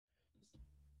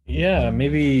Yeah,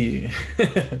 maybe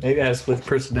maybe I have split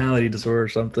personality disorder or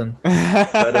something.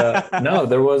 But no,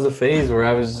 there was a phase where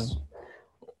I was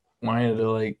wanting to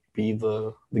like be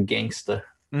the gangsta.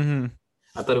 Mm-hmm.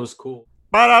 I thought it was cool.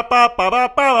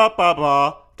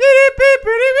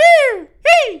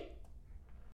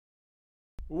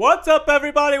 What's up,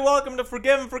 everybody? Welcome to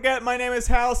Forgive and Forget. My name is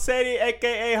Hal Sadie,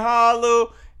 aka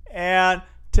Halu, and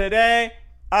today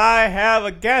I have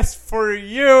a guest for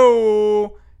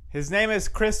you. His name is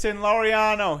Christian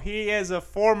Laureano. He is a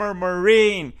former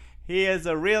Marine. He is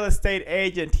a real estate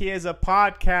agent. He is a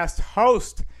podcast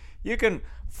host. You can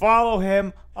follow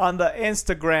him on the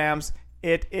Instagrams.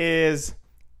 It is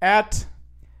at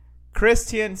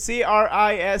Christian,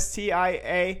 Cristian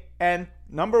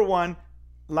number one,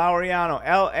 Laureano,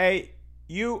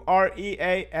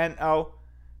 Laureano.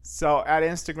 So at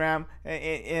Instagram,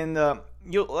 in the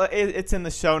it's in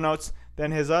the show notes.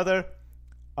 Then his other,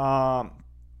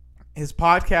 his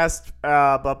podcast,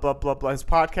 blah blah blah blah. His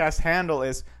podcast handle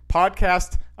is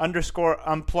podcast underscore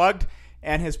unplugged,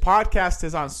 and his podcast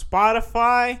is on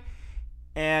Spotify,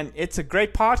 and it's a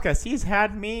great podcast. He's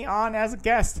had me on as a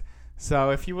guest.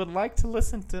 So if you would like to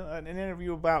listen to an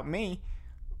interview about me,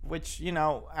 which,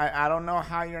 I don't know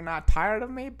how you're not tired of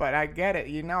me, but I get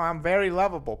it. I'm very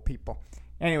lovable, people.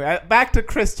 Anyway, back to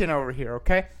Christian over here,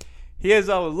 okay? He is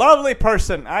a lovely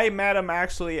person. I met him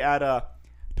actually at a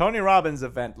Tony Robbins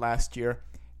event last year.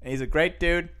 And he's a great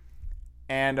dude.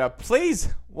 And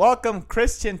please welcome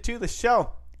Christian to the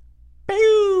show.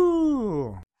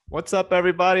 Pew! What's up,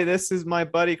 everybody? This is my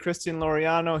buddy, Christian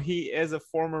Laureano. He is a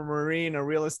former Marine, a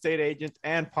real estate agent,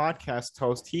 and podcast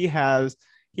host. He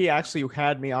actually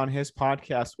had me on his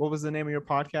podcast. What was the name of your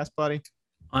podcast, buddy?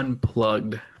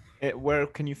 Unplugged. Where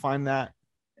can you find that?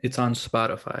 It's on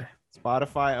Spotify.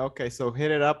 Spotify. Okay, so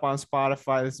hit it up on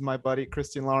Spotify. This is my buddy,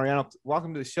 Christian Laureano.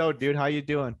 Welcome to the show, dude. How you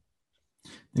doing?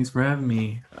 Thanks for having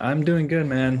me. I'm doing good,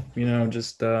 man.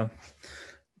 Just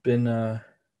been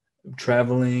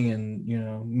traveling and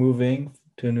moving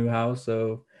to a new house,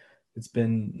 so it's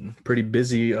been pretty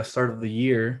busy. Start of the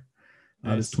year,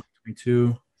 this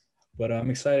 2022, but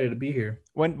I'm excited to be here.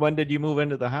 When did you move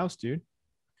into the house, dude?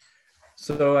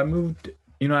 So I moved.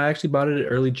 I actually bought it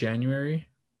early January,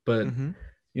 but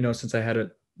since I had to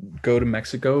go to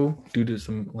Mexico due to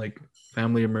some like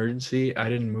family emergency, I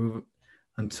didn't move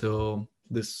until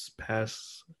this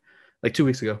past 2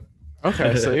 weeks ago.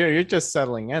 Okay, so you're just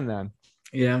settling in then.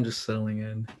 Yeah, I'm just settling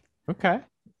in. Okay,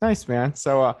 nice, man.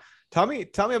 So tell me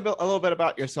a little bit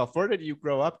about yourself. Where did you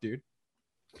grow up, dude?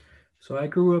 So I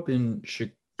grew up in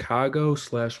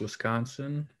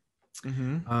Chicago/Wisconsin.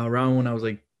 Around when I was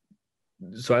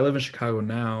so I live in Chicago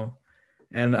now,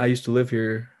 and I used to live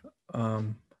here up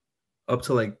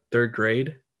to third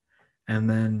grade, and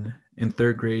then in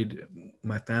third grade,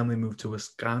 my family moved to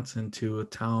Wisconsin to a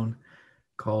town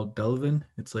called Delavan.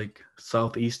 It's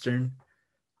southeastern.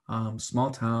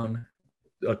 Small town,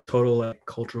 a total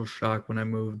cultural shock when I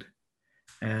moved,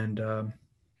 and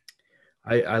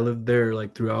I lived there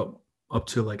throughout up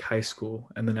to high school,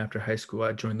 and then after high school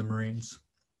I joined the Marines.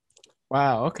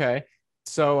 Wow. Okay.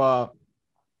 So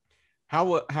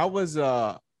how was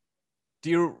do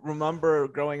you remember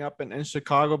growing up in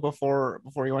Chicago before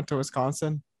you went to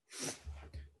Wisconsin?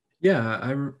 Yeah,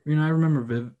 I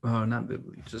remember not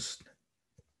vividly, just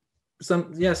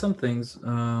some things.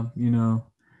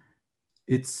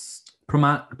 It's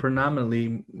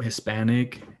predominantly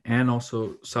Hispanic and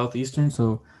also Southeastern.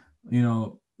 So,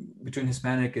 between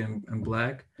Hispanic and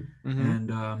Black. And,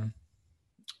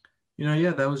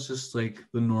 yeah, that was just the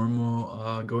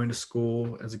normal going to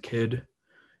school as a kid,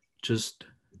 just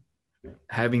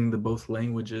having the both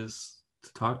languages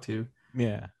to talk to.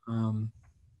 Yeah. And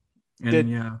did,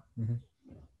 yeah.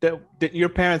 Did your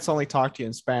parents only talk to you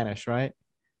in Spanish, right?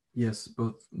 Yes,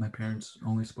 both my parents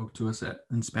only spoke to us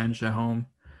in Spanish at home.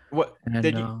 What and,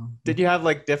 did you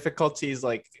have difficulties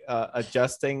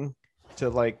adjusting to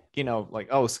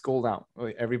school now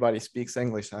everybody speaks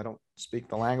English, I don't speak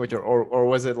the language, or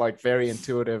was it very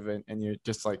intuitive and you're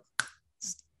just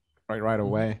right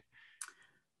away?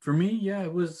 For me, yeah,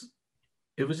 it was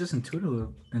just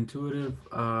intuitive.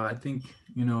 I think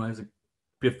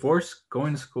before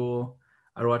going to school,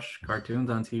 I'd watch cartoons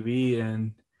on TV,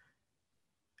 and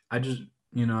I just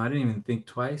I didn't even think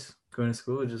twice going to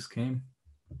school. It just came,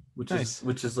 which is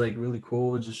really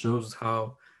cool. It just shows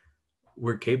how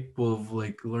we're capable of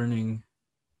learning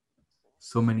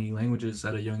so many languages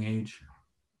at a young age.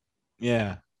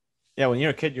 Yeah, when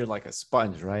you're a kid, you're like a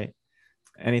sponge, right?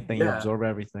 Anything, you absorb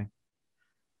everything.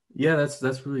 Yeah,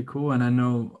 that's really cool. And I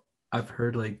know I've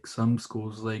heard some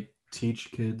schools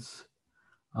teach kids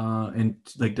in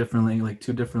different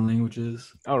two different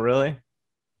languages. Oh, really?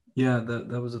 Yeah,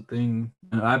 that was a thing.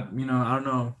 And I don't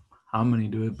know how many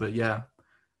do it, but yeah,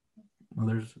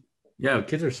 well, yeah,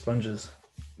 kids are sponges.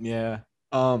 Yeah.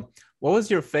 Um, what was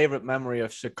your favorite memory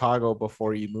of Chicago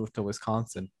before you moved to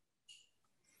Wisconsin?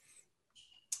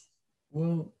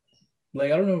 Well,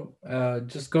 like I don't know,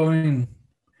 just going.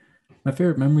 My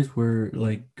favorite memories were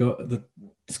like go the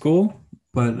school, Mhm.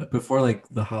 but before like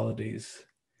the holidays,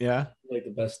 Yeah. like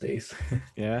the best days,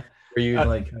 Yeah. where you Uh,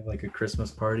 like have like a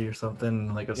Christmas party or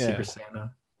something, like a yeah. Secret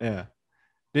Santa. Yeah.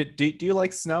 Do you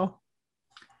like snow?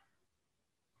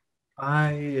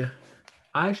 I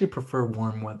I actually prefer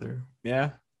warm weather.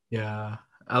 Yeah. Yeah,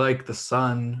 I like the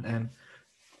sun, and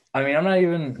I mean I'm not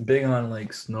even big on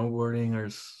like snowboarding or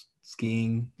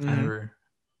skiing. I Hmm. never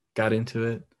got into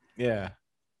it, Yeah.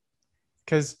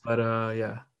 Cause but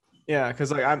yeah. yeah,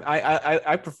 cause like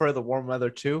I prefer the warm weather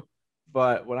too.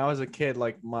 But when I was a kid,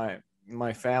 like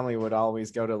my family would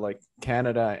always go to like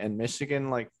Canada and Michigan,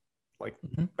 like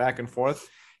Mhm. back and forth.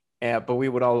 And but we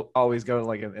would always go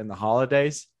like in the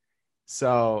holidays.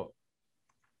 So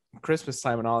Christmas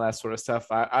time and all that sort of stuff,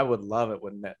 I would love it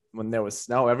when there was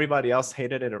snow. Everybody else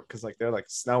hated it because like they're like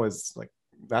snow is like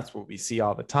that's what we see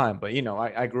all the time. But you know,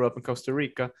 I grew up in Costa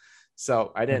Rica,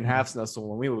 so I didn't Mhm. have snow. So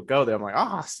when we would go there, I'm like,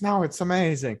 oh, snow, it's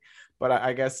amazing. But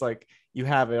I guess like you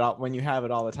have it all when you have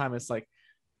it all the time, it's like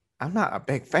I'm not a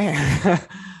big fan.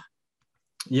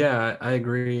 Yeah, I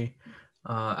agree.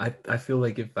 I feel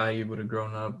like if I would have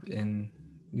grown up in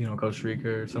Costa Rica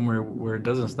or somewhere where it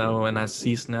doesn't snow and I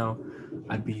see snow,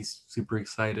 I'd be super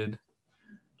excited.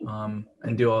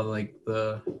 And do all like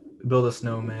the build a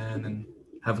snowman and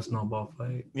have a snowball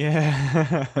fight.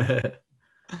 Yeah. I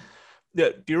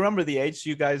Do you remember the age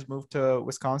you guys moved to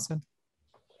Wisconsin?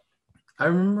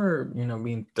 remember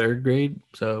being third grade,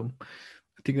 so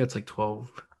I think that's like 12.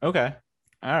 Okay.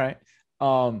 All right.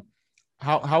 Um,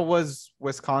 how was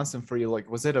Wisconsin for you? Like,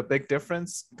 was it a big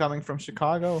difference coming from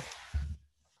Chicago?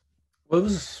 Well, it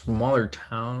was a smaller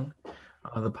town.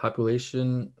 The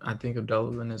population, I think, of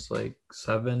Delavan is like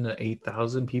 7 to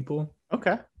 8,000 people.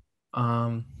 Okay.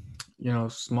 Um,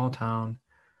 small town.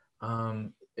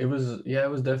 It was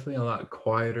definitely a lot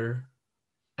quieter,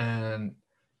 and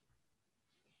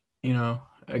you know,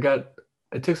 I got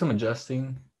it took some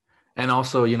adjusting, and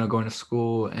also going to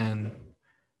school and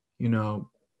you know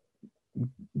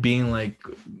being like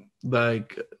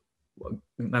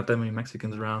not that many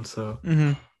Mexicans around, so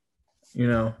Hmm. you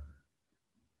know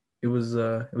it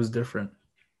was different.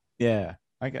 Yeah,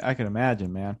 I can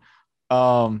imagine, man.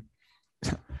 Um,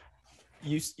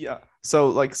 yeah. So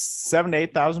like 7 to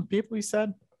 8,000 people, you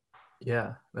said?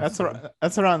 Yeah, that's big.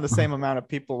 That's around the same amount of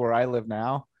people where I live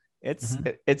now.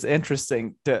 Mhm. It's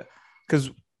interesting to because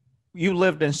you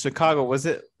lived in Chicago.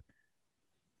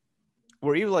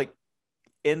 Were you like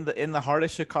in the heart of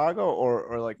Chicago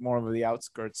or like more of the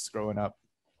outskirts growing up?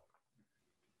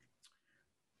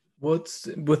 Well, it's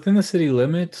within the city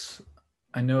limits.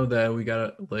 I know that we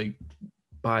gotta like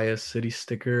buy a city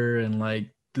sticker and like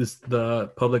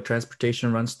the public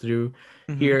transportation runs through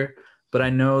Hmm. here, but I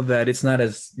know that it's not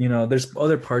as there's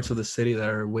other parts of the city that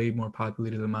are way more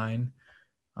populated than mine.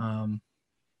 Um,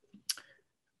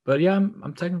 but yeah,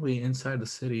 I'm technically inside the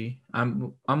city.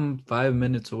 I'm 5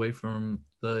 minutes away from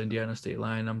the Indiana state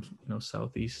line. I'm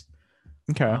southeast.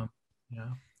 Okay. Um, yeah.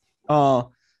 Uh,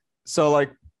 so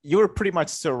like you were pretty much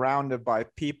surrounded by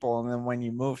people, and then when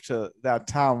you moved to that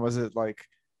town, was it like,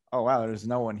 oh wow, there's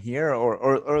no one here,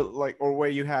 or like, or where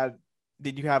you had,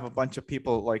 did you have a bunch of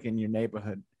people like in your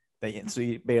neighborhood so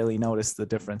you barely noticed the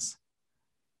difference?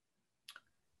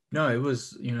 No, it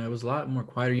was a lot more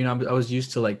quieter. I was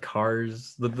used to like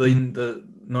cars, Mhm. the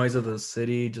noise of the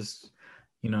city, just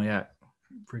yeah,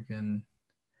 freaking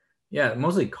yeah,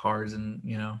 mostly cars, and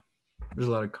there's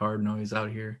a lot of car noise out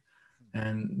here,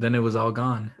 and then it was all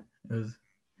gone. It was,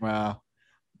 Wow.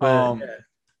 but Um, yeah,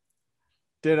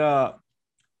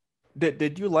 did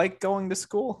did you like going to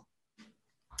school?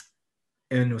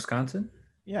 in Wisconsin,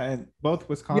 Yeah, in both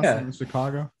Wisconsin yeah, and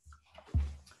Chicago.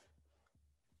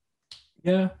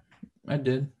 yeah, I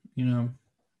did. You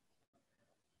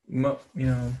know,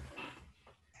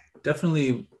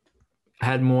 definitely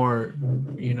had more,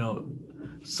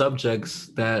 subjects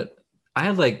that I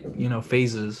had like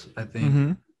phases. I think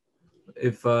Mm-hmm.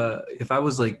 if I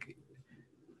was like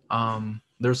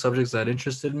there were subjects that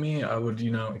interested me, I would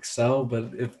excel.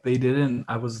 But if they didn't,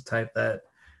 I was the type that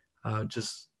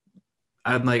just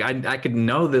I'm like I could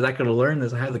know this, I could learn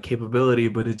this, I had the capability,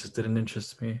 but it just didn't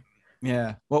interest me.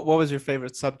 Yeah. What was your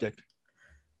favorite subject?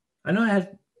 I know I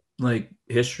had like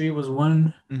history was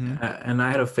one, Mm-hmm. and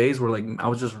I had a phase where like I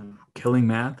was just killing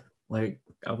math. Like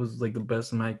I was like the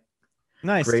best in my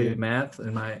Nice, grade in dude. math,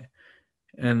 and my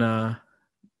and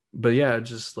but yeah,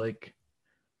 just like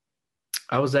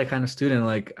I was that kind of student.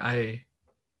 Like I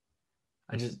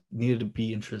just needed to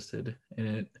be interested in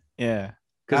it Yeah.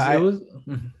 because it was.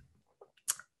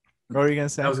 What were you gonna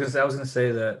say? I was gonna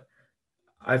say that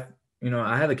I,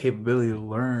 I had the capability to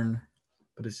learn,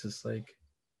 but it's just like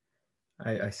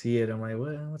I see it. I'm like,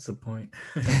 well, what's the point?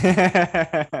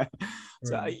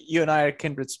 So Right. you and I are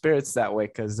kindred spirits that way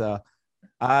because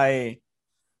I,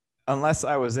 unless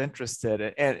I was interested,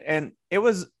 and it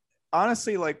was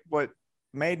honestly like what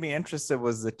made me interested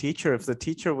was the teacher. If the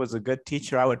teacher was a good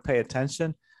teacher, I would pay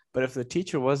attention. But if the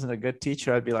teacher wasn't a good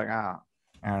teacher, I'd be like, ah,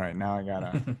 all right, now I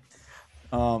gotta.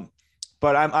 Um,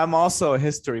 but I'm also a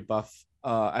history buff.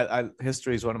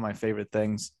 History is one of my favorite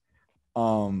things.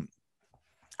 Um,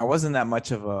 I wasn't that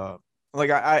much of a like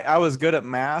I was good at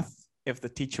math if the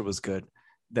teacher was good,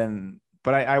 then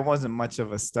but I wasn't much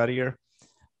of a studier.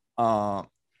 Uh,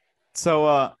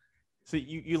 so so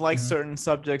you like Mhm. certain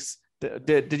subjects.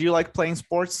 Did you like playing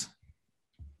sports?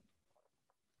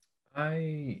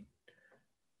 I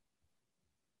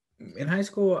in high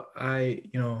school, I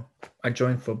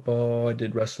joined football. I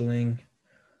did wrestling.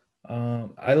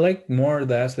 I like more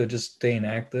the aspect of just staying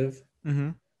active.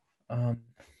 Mm-hmm. Um,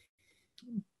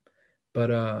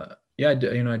 but yeah,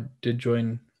 I did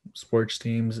join sports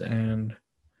teams, and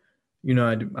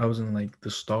I wasn't like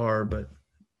the star, but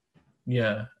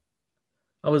yeah,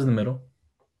 I was in the middle.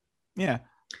 Yeah.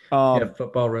 Yeah, Um,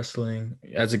 football, wrestling.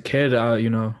 As a kid,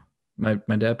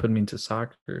 my dad put me into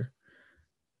soccer.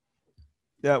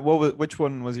 yeah. Which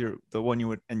one was the one you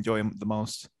would enjoy the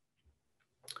most?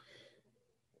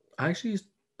 I actually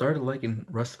started liking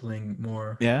wrestling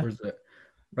more Yeah. towards the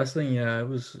wrestling. Yeah, it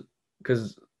was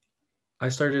because I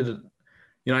started.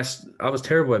 I was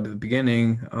terrible at the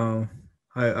beginning.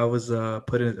 I was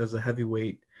put in as a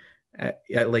heavyweight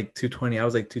at like 220. I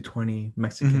was like 220 Mm-hmm.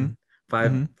 Mexican,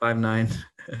 5'9",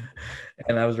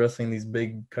 and I was wrestling these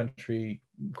big country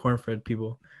cornfed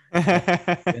people.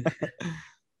 Mm-hmm.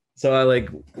 So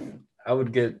I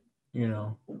would get, you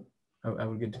know, I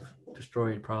would get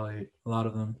destroyed probably a lot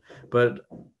of them. But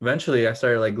eventually I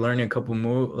started like learning a couple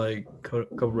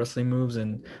couple wrestling moves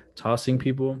and tossing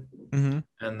people, Mm-hmm.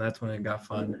 and that's when it got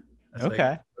fun. That's like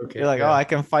Okay. You're okay, like, oh, yeah, I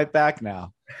can fight back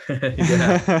now.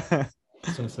 yeah.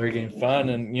 That's when it started getting fun,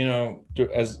 and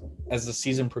as the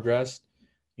season progressed,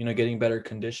 getting better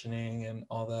conditioning and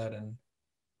all that, and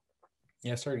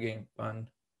yeah, it started getting fun.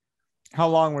 How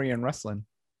long were you in wrestling?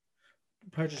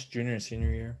 Probably just junior and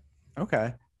senior year.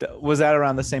 Okay. Was that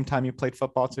around the same time you played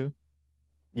football too?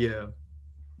 Yeah,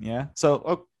 Yeah.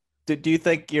 So, do you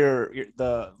think you're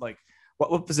the like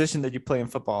what position did you play in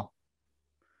football?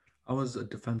 I was a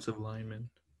defensive lineman.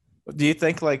 Do you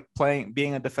think like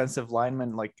being a defensive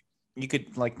lineman like you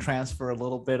could like transfer a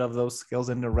little bit of those skills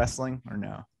into wrestling or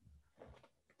no?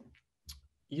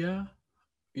 Yeah,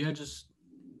 yeah, just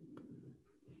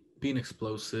being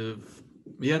explosive.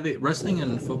 Yeah, the wrestling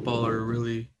and football are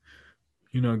really,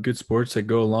 good sports that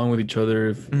go along with each other.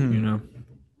 If Mhm.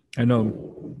 I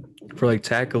know for like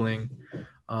tackling,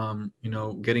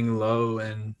 getting low,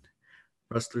 and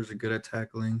wrestlers are good at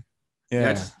tackling.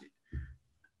 Yeah,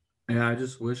 Yeah. I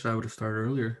just wish I would have started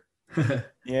earlier.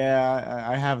 Yeah,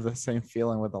 I have the same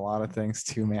feeling with a lot of things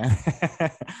too, man.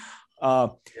 uh,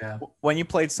 Yeah. when you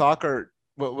played soccer,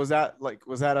 what was that like?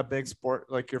 Was that a big sport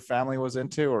like your family was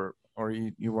into, or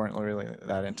you weren't really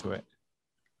that into it?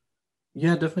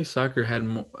 Yeah, definitely soccer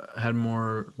had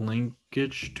more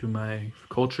linkage to my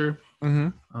culture.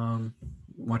 Mm-hmm. Um,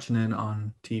 Watching it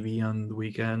on TV on the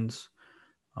weekends.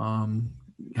 Um,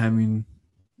 having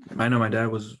I know my dad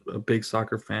was a big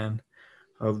soccer fan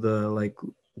of the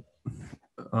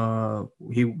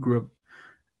he grew up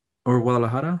or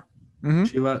Guadalajara, Mm-hmm.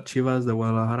 Chivas de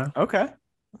Guadalajara. Okay.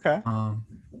 Okay. Um,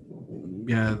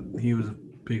 yeah, he was a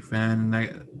big fan,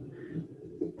 and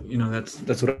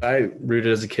that's what I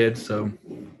rooted as a kid. So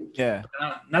Yeah.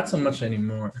 not so much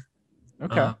anymore.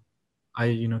 Okay. Uh,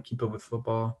 I keep up with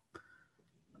football.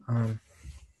 Um,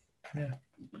 yeah.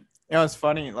 It's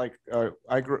funny. Like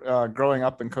growing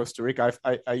up in Costa Rica,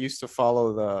 I used to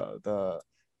follow the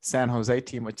San Jose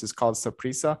team, which is called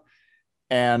Saprissa,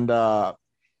 and the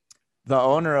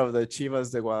owner of the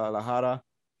Chivas de Guadalajara,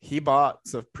 he bought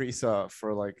Saprissa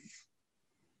for like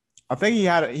I think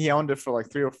he owned it for like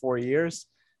 3 or 4 years.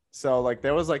 So like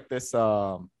there was like this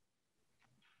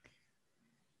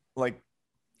like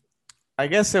I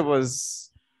guess it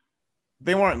was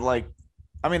they weren't like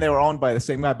I mean they were owned by the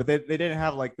same guy, but they didn't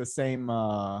have like the same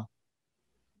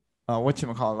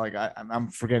whatchamacallit, like I'm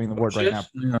forgetting the word right now.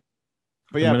 Ownership,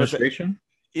 But yeah, administration.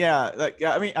 yeah, like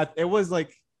yeah, I mean it was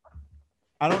like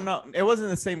I don't know. It wasn't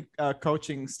the same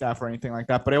coaching staff or anything like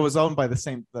that, but it was owned by the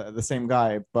same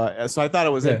guy. But so I thought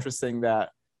it was Yeah. interesting that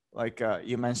like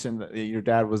you mentioned that your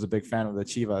dad was a big fan of the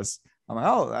Chivas. I'm like,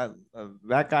 oh,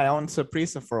 that guy owned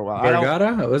Saprissa for a while. I don't.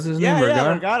 Vergara? What's his name? Yeah, yeah,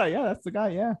 Vergara? Vergara. Yeah, that's the guy.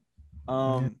 Yeah.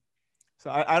 Yeah.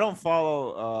 So I don't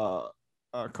follow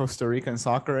Costa Rican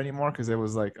soccer anymore because it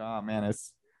was like, oh man,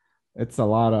 it's a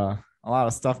lot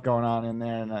of stuff going on in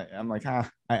there, and I'm like,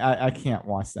 I can't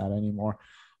watch that anymore.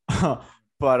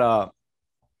 But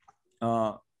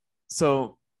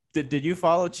so did you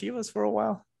follow Chivas for a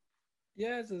while?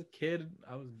 Yeah, as a kid,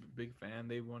 I was a big fan.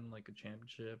 They won like a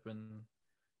championship, and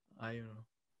I,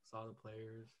 saw the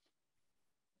players.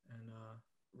 And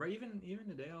right, even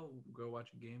today, I'll go watch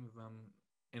a game if I'm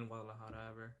in Guadalajara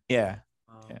ever. Yeah,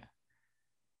 Um,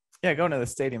 yeah. Going to the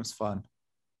stadium's fun.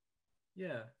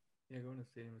 yeah, going to the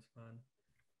stadium is fun,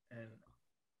 and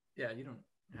yeah, you don't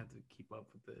have to keep up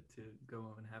with it to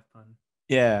go and have fun.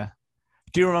 Yeah.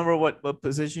 Do you remember what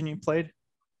position you played?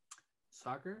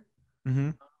 Soccer? Mm-hmm.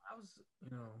 I was,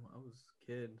 I was a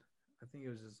kid. I think it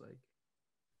was just like,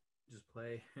 just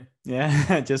play.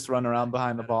 Yeah, just run around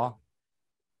behind the ball.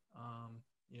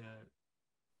 Yeah,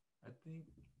 I think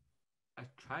I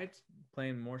tried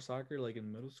playing more soccer like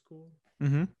in middle school,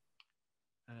 Mm-hmm.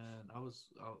 and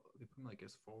they put me like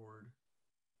as forward.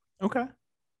 Okay.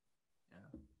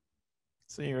 Yeah.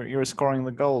 So you're scoring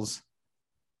the goals.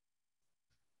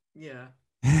 Yeah.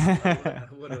 I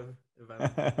would have if I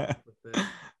was with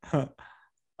it.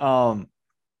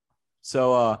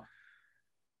 So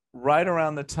right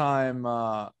around the time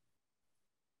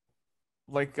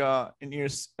like in your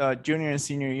junior and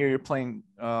senior year, you're playing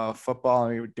football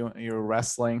and you're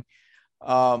wrestling.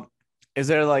 Um, is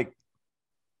there like,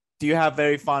 do you have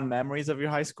very fond memories of your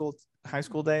high school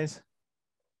days?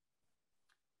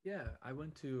 Yeah, I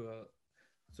went to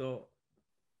so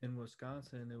in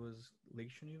Wisconsin, it was Lake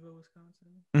Geneva,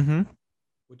 Wisconsin, Mm-hmm.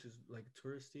 which is like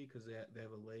touristy because they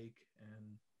have a lake,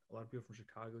 and a lot of people from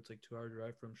Chicago. It's like 2 hour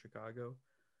drive from Chicago.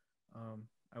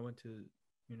 I went to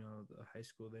the high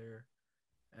school there,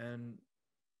 and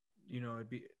it'd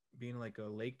being like a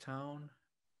lake town,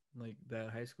 like that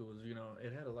high school was it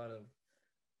had a lot of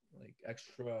like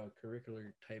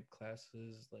extracurricular type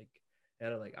classes, like it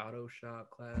had a like auto shop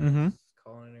class, Mm-hmm.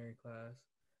 culinary class.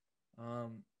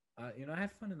 I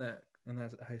had fun in that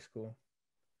high school.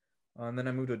 And then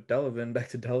I moved to Delavan, back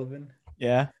to Delavan,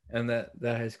 Yeah. and that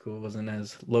high school wasn't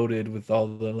as loaded with all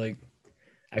the like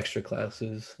extra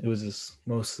classes. It was just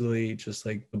mostly just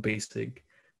like the basic,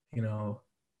 you know,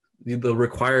 the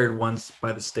required ones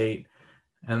by the state,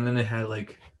 and then it had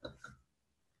like,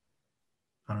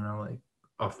 I don't know, like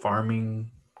a farming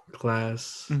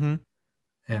class, Mm-hmm.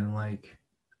 and like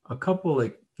a couple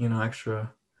like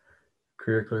extra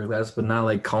curricular classes, but not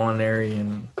like culinary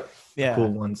and the Yeah.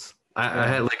 cool ones. I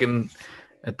had like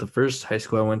at the first high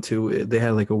school I went to, they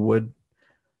had like a woodworking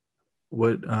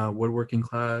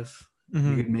class. Mm-hmm.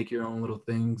 You could make your own little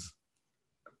things.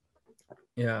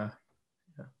 Yeah.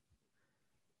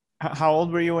 How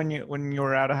old were you when you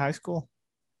were out of high school?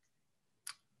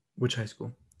 Which high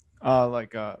school?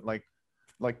 Completely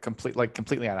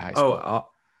out of high school. Oh,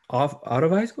 out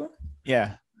of high school?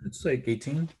 Yeah. It's like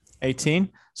 18. 18.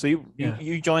 So Yeah.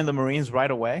 you joined the Marines right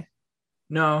away?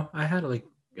 No, I had like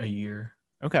a year.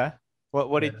 Okay.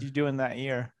 What Yeah. did you do in that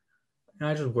year?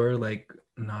 I just worked like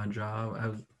an odd job.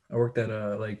 I worked at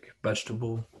a like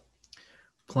vegetable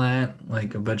plant,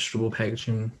 like a vegetable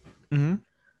packaging Mm-hmm.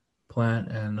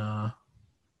 plant, and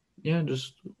yeah,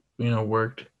 just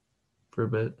worked for a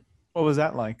bit. What was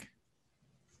that like?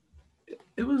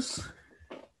 It was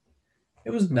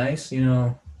nice,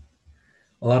 a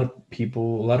lot of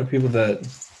people that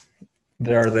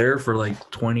are there for like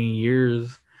 20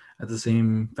 years at the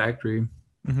same factory.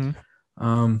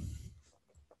 Mm-hmm.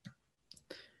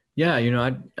 Yeah,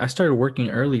 I started working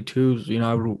early too.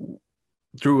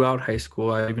 Throughout high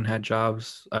school, I even had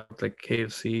jobs at like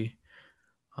KFC.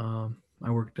 I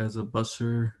worked as a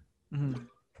busser,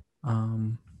 Mm-hmm.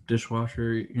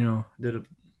 dishwasher. Did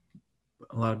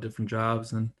a lot of different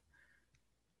jobs, and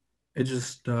it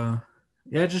just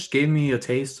it just gave me a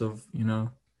taste of the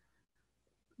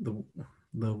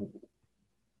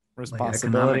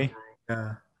Responsibility. like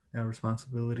economic,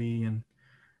 responsibility, and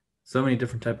so many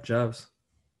different type of jobs.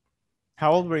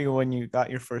 How old were you when you got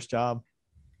your first job?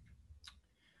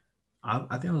 I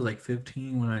think I was like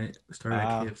 15 when I started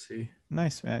at KFC.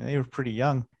 Nice, man. You were pretty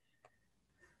young.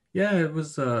 Yeah, it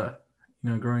was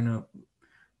growing up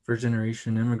first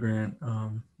generation immigrant,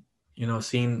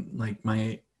 seeing like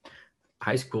my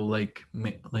high school like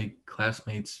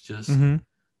classmates just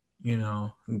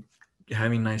Mm-hmm.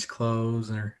 having nice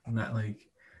clothes, or not like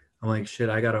I'm like, shit,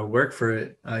 I gotta work for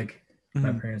it. Like my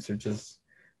Mhm. parents are just,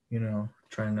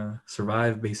 trying to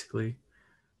survive basically.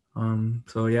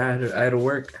 So yeah, I had to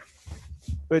work.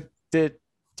 But do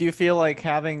you feel like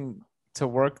having to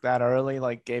work that early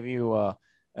like gave you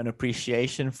an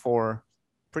appreciation for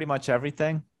pretty much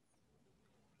everything?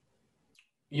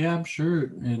 Yeah, I'm sure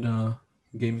it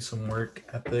gave me some work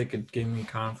ethic. It gave me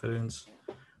confidence,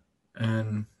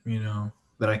 and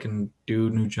that I can do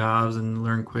new jobs and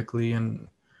learn quickly and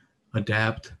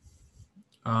adapt.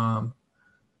 Um,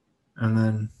 and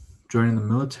then joining the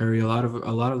military, a lot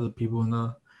of the people in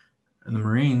the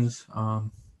Marines,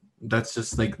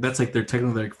 that's like their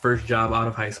technically their first job out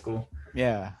of high school.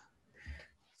 Yeah.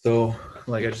 So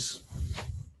like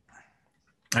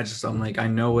I'm like I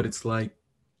know what it's like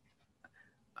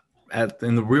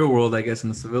in the real world, I guess in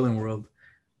the civilian world,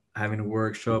 having to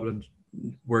work, show up and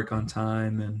work on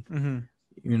time, and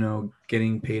Hmm.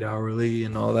 getting paid hourly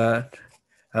and all that.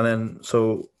 And then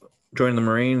so joining the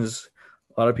Marines,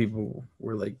 a lot of people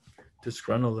were like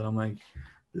disgruntled, and I'm like,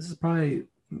 this is probably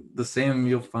the same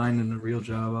you'll find in a real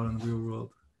job out in the real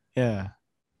world. Yeah.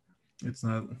 It's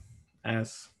not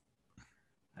as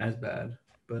as bad,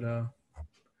 but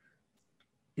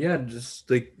yeah, just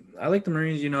like I like the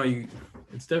Marines.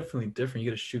 It's definitely different.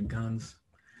 You got to shoot guns.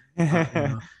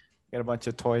 Got a bunch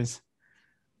of toys.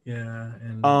 Yeah,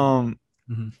 and Um,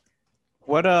 mhm.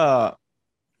 what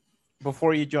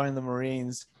before you joined the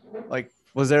Marines, like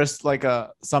was there like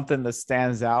a something that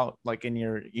stands out like in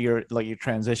your year, like your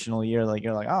transitional year, like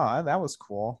you're like, oh, that was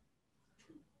cool.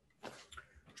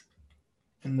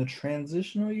 In the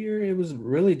transitional year, it was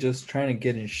really just trying to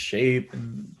get in shape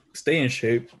and stay in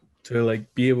shape to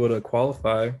like be able to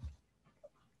qualify.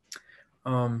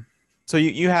 Um, So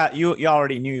you had you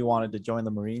already knew you wanted to join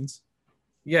the Marines.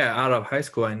 yeah, out of high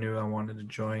school, I knew I wanted to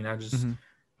join. Mm-hmm.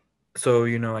 So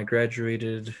I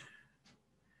graduated,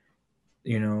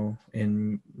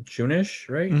 in June-ish,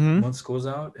 right? Mm-hmm. Once school's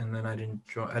out, and then I didn't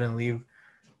join. I didn't leave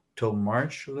till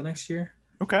March of the next year.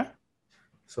 Okay.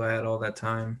 So I had all that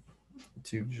time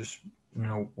to just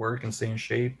work and stay in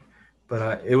shape.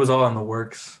 But it was all in the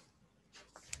works.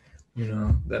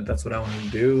 That's what I wanted to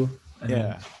do, and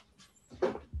Yeah.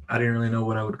 I didn't really know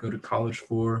what I would go to college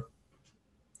for.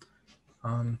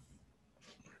 Um,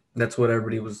 that's what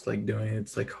everybody was like doing.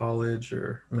 It's like college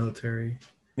or military.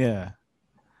 Yeah.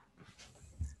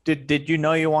 Did you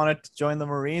know you wanted to join the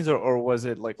Marines, or was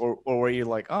it like, or were you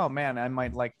like, oh man, I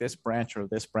might like this branch or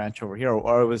this branch over here,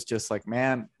 or it was just like,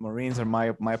 man, Marines are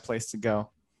my place to go.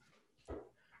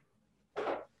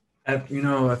 At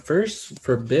first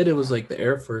for a bit it was like the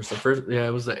Air Force. At first, yeah,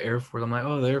 it was the Air Force. I'm like,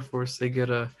 oh, the Air Force, they get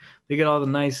all the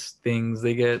nice things.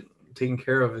 They get taken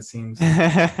care of, it seems.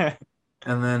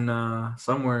 And then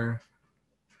somewhere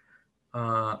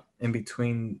in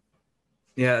between,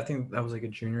 yeah, I think that was like a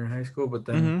junior in high school. But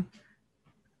then Mm-hmm.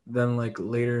 then like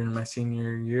later in my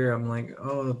senior year, I'm like,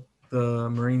 oh, the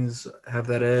Marines have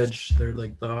that edge. They're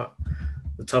like the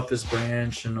toughest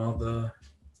branch, and all the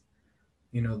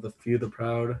few, the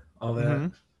proud, all that. Mm-hmm.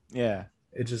 Yeah.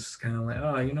 It just kind of like,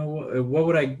 oh, what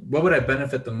would I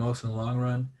benefit the most in the long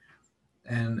run?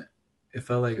 And it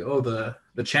felt like, oh, the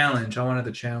challenge. I wanted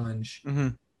the challenge, Mm-hmm.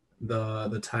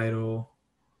 the title,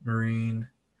 Marine,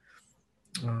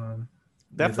 the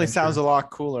Definitely sounds a adventure. lot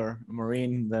cooler,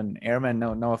 Marine, than Airman.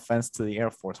 No offense to the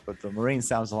Air Force, but the Marine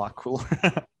sounds a lot cooler.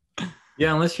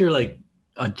 Yeah, unless you're like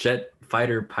a jet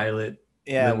fighter pilot,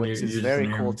 Yeah, then you're, which is you're just an very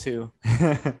cool airman.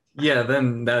 too. Yeah,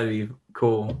 then that'd be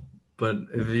cool. But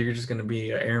if you're just gonna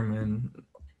be an airman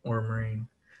or a Marine,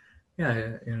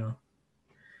 yeah,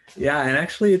 yeah. And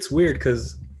actually, it's weird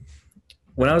because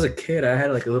when I was a kid, I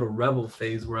had like a little rebel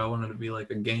phase where I wanted to be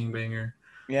like a gangbanger.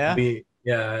 Yeah.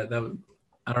 Yeah,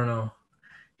 I don't know.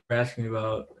 You're asking me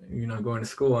about, going to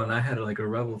school, and I had like a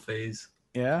rebel phase.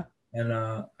 Yeah. And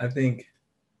I think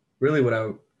really what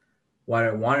I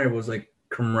wanted was like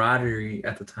camaraderie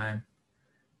at the time.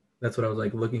 That's what I was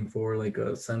like looking for, like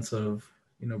a sense of,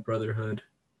 brotherhood.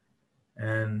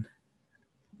 And,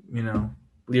 you know,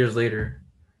 years later,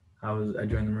 I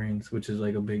joined the Marines, which is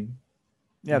like a big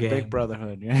Yeah, Big gang.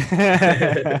 Brotherhood.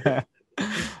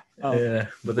 Oh, Yeah,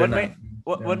 but they're what not. made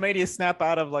what Yeah. made you snap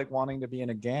out of like wanting to be in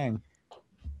a gang?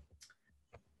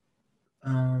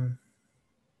 Um,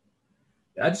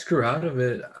 I just grew out of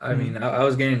it. I Hmm. mean, I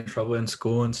was getting in trouble in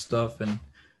school and stuff, and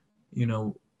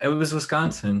it was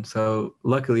Wisconsin, so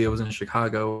luckily it was in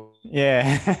Chicago.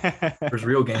 Yeah. There's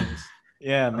real gangs.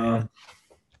 Yeah, man.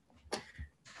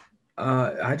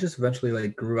 Um, I just eventually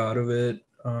like grew out of it.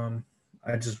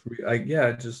 I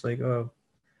just like, oh,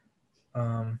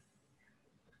 um,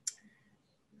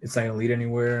 it's not gonna lead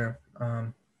anywhere.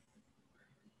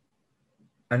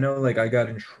 I know like I got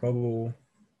in trouble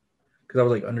because I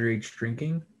was like underage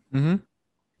drinking, Mm-hmm.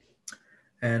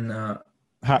 and I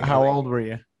got How old were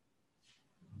you?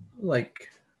 like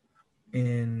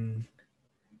in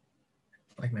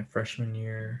like my freshman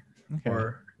year, Okay.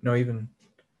 or no, even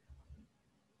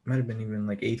might have been even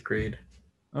like eighth grade.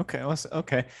 Okay.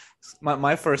 Okay.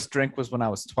 My first drink was when I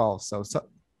was 12, so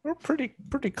we're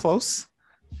pretty close.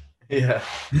 Yeah,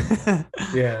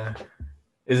 yeah.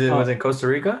 Was Oh, it Costa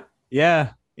Rica?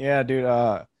 yeah. Yeah, dude.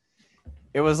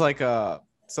 It was like a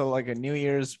New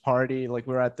Year's party. Like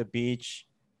we were at the beach,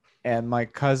 and my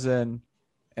cousin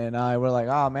and I were like,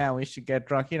 "Oh man, we should get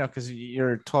drunk," because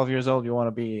you're 12 years old, you want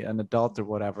to be an adult or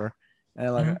whatever. And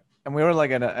Mm-hmm. and we were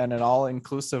like at an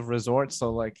all-inclusive resort,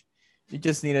 so like you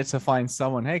just needed to find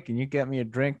someone. Hey, can you get me a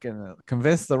drink? And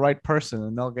convince the right person,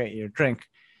 and they'll get you a drink.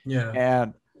 Yeah.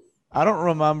 And I don't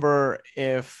remember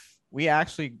if we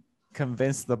actually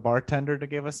convinced the bartender to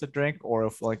give us a drink, or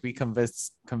if like we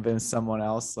convinced someone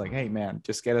else, like, hey man,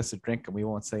 just get us a drink and we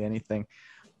won't say anything.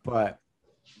 But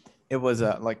it was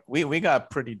like we got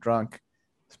pretty drunk.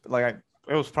 Like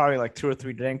it was probably like two or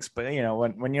three drinks, but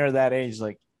when you're that age,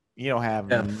 like you don't have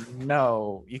Yeah.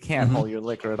 you can't Mm-hmm. hold your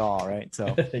liquor at all, right?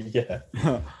 So Yeah.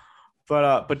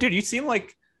 but dude, you seem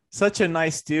like such a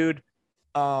nice dude.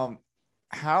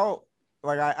 How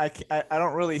like I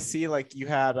don't really see like you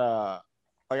had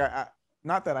like I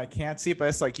not that I can't see, but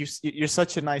it's like you're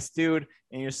such a nice dude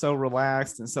and you're so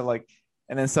relaxed and so like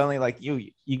and then suddenly like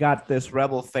you got this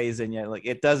rebel phase in you. Like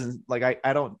it doesn't like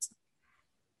I don't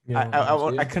You don't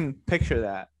see I it? couldn't picture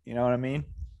that. You know what I mean?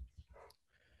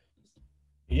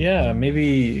 Yeah,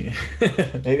 maybe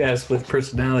maybe I have split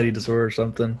personality disorder or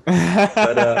something.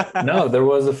 But no, there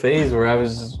was a phase where I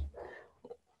was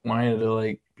wanted to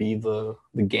like be the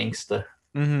gangsta.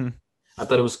 Mm-hmm. I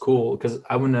thought it was cool because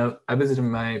I visited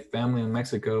my family in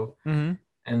Mexico, Mm-hmm.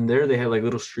 and there they had like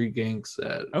little street gangs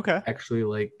that Okay. actually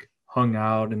like hung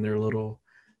out in their little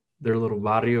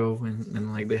barrio,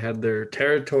 and like they had their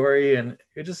territory, and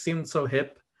it just seemed so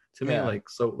hip to me, Yeah. like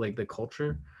so like the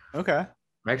culture. Okay.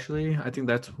 Actually, I think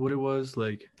that's what it was.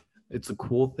 Like it's a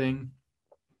cool thing.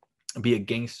 Be a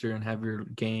gangster and have your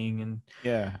gang, and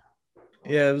Yeah.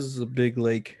 yeah, it was a big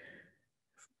like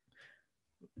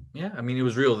yeah, I mean it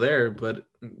was real there, but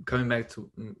coming back to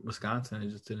Wisconsin, it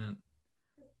just didn't.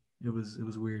 It was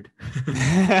weird.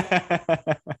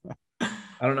 I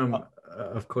don't know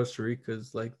if Costa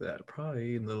Rica's like that.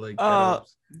 Probably in the like uh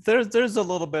ghettos. there's a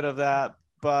little bit of that,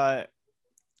 but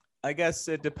I guess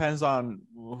it depends on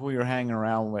who you're hanging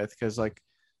around with. Because like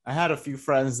I had a few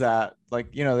friends that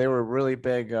like they were really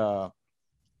big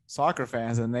soccer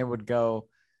fans, and they would go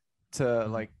to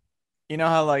Mhm. like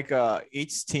how like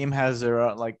each team has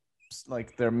their like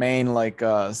their main like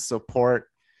support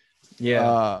Yeah.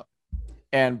 uh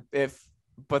and if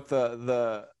but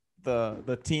the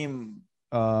team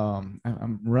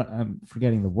I'm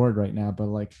forgetting the word right now, but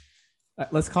like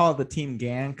let's call it the team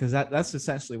gang, because that's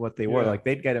essentially what they were. Yeah. Like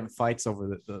they'd get in fights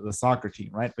over the soccer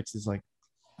team, right? Which is like,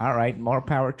 all right, more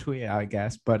power to you, I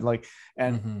guess. But like,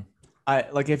 and Hmm. I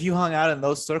like if you hung out in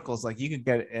those circles, like you could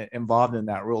get involved in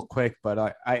that real quick.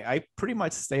 But I pretty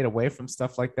much stayed away from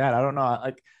stuff like that. I don't know.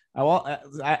 Like I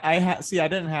want see, I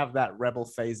didn't have that rebel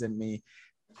phase in me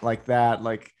like that.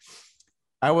 Like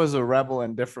I was a rebel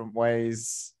in different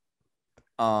ways.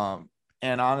 Um,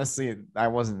 and honestly, I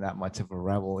wasn't that much of a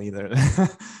rebel either.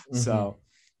 Hmm. So,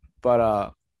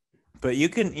 but you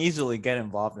can easily get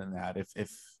involved in that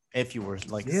if you were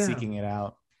like Yeah. seeking it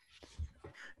out.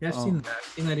 Yeah, I've seen Um, that. I've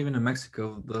seen that even in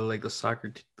Mexico. The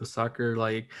soccer,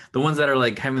 like the ones that are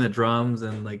like having the drums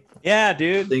and like yeah,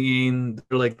 dude. singing.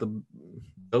 They're like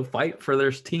they'll fight for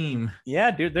their team.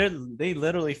 Yeah, dude. They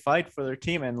literally fight for their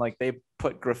team, and like they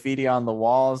put graffiti on the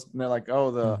walls, and they're like,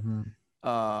 oh, Hmm.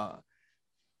 uh,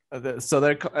 so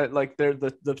they're like they're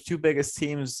the two biggest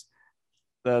teams.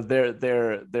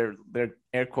 Their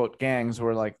air quote gangs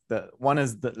were like the one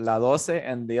is the La Doce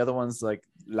and the other one's like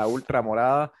La Ultra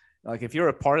Morada. Like if you're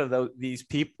a part of these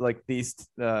people, like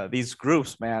these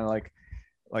groups, man, like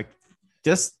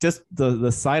just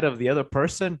the sight of the other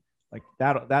person, like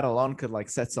that alone could like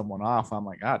set someone off. I'm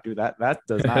like, dude, that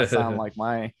does not sound like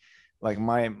like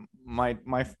my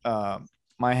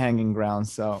hanging ground.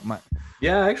 So my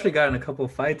Yeah, I actually got in a couple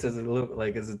of fights as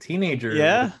a teenager with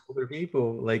yeah other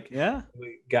people. Like yeah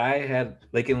the guy had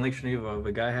like in Lake Geneva,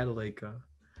 the guy had like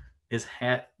his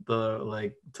hat the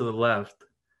like to the left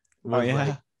oh was like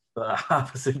yeah. the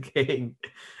opposite gang,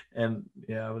 and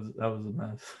yeah, I was a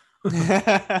mess.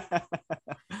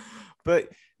 But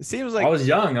it seems I like was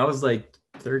young. I was like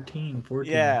 13,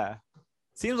 14. yeah,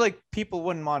 seems like people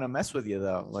wouldn't want to mess with you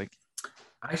though. Like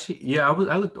Actually, yeah,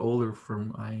 I looked older for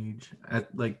my age.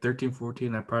 At like 13,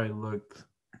 14, I probably looked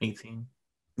 18.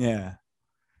 Yeah.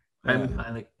 Yeah.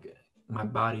 I like my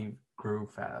body grew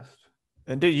fast.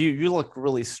 And dude, you look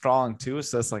really strong too.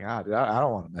 So it's like, dude, I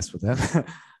don't want to mess with him.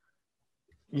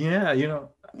 Yeah,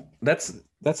 that's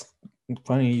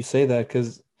funny you say that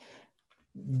because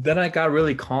then I got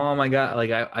really calm. I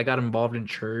got involved in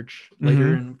church later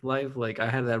Mm-hmm. in life. Like I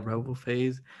had that rebel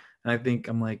phase, and I think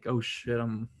I'm like, oh shit,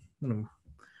 I'm gonna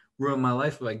ruin my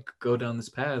life if I go down this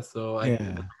path. So I had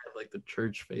Yeah. like the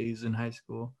church phase in high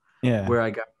school Yeah. where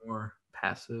I got more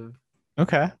passive,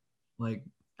 Okay. like,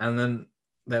 and then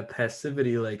that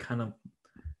passivity like kind of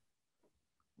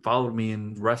followed me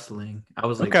in wrestling. Okay. I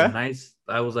was like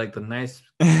the nice,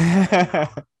 It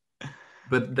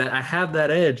but that I have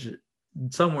that edge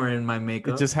somewhere in my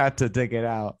makeup. just had to dig it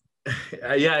out.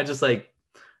 Yeah, I just like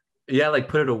yeah, like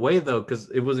put it away though because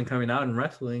it wasn't coming out in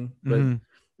wrestling, but Mm-hmm.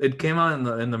 it came out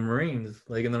in the Marines.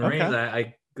 Like in the Marines,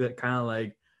 Okay. I kind of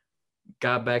like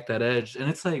got back that edge, and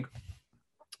it's like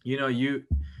you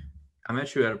I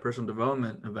met you at a personal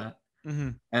development event, Mm-hmm.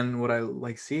 and what I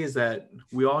like see is that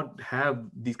we all have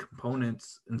these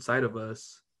components inside of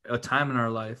us. A time in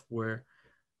our life where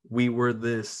we were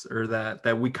this or that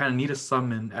we kind of need to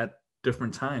summon at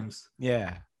different times,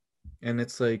 Yeah. and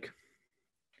it's like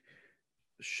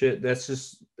shit. It's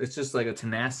just like a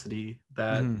tenacity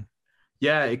that Mm-hmm.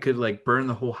 yeah, it could like burn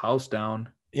the whole house down,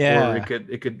 or Yeah.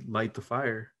 it could light the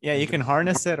fire. Yeah, And you can just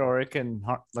harness it or it can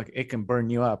like it can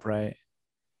burn you up, right?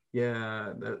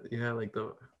 yeah, like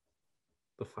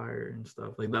the fire and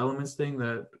stuff, like the elements thing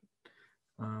that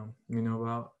you know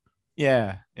about.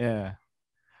 Yeah, yeah.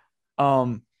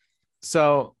 Um,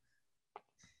 so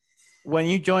when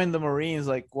you joined the Marines,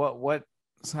 like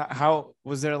how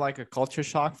was there like a culture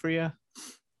shock for you?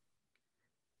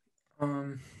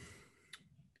 Um,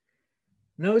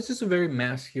 no, it's just a very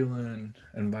masculine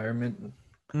environment.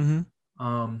 Mm-hmm.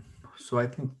 Um, so I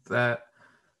think that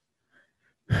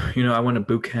I went to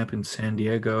boot camp in San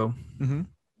Diego. Mm-hmm.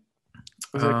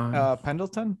 Was it Um,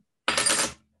 Pendleton?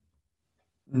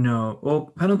 no,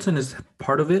 well, Pendleton is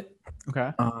part of it.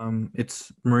 Okay.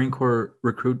 It's Marine Corps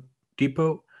Recruit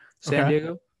Depot, San Okay.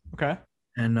 Diego, Okay.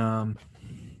 and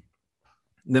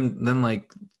then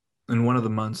like in one of the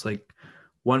months, like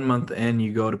 1 month in,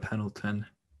 you go to Pendleton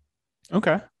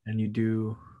Okay. and you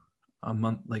do a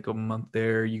month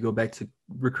there. You go back to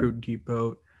Recruit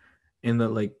Depot in the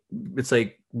like it's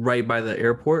like right by the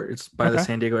airport. It's by the Okay.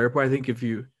 San Diego airport. I think if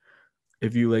you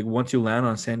like once you land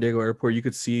on San Diego airport, you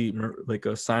could see like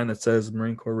a sign that says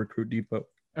Marine Corps Recruit Depot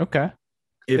Okay.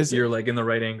 if Is it you're like in the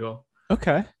right angle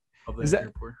okay? of the Is that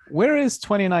airport. where is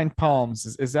 29 Palms?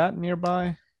 Is that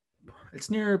nearby? It's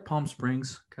near Palm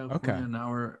Springs, Okay. California. An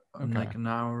hour, Okay. like an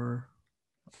hour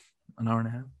and a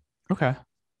half. Okay.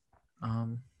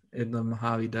 Um, in the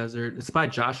Mojave Desert. It's by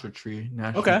Joshua Tree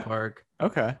National Okay. Park.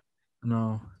 Okay.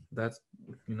 No, that's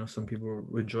some people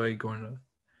enjoy going to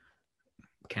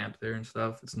camp there and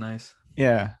stuff. It's nice.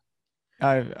 Yeah.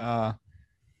 I've uh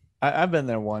I've been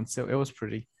there once. It was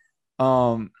pretty.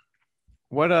 Um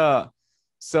what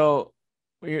so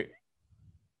we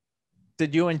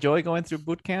did you enjoy going through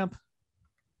boot camp?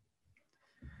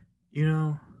 You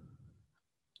know,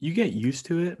 you get used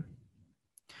to it.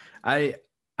 I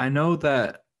I know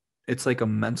that it's like a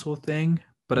mental thing,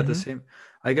 but at the Mm-hmm. same,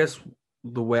 I guess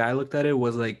the way I looked at it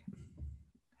was like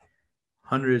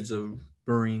hundreds of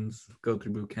Marines go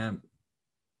through boot camp,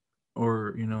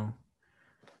 or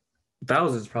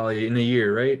thousands probably in a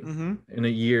year, right? Mm-hmm. In a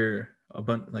year, a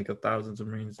bunch like a thousands of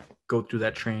Marines go through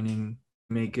that training,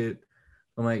 make it.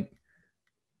 I'm like,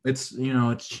 it's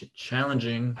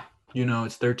challenging.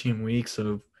 It's 13 weeks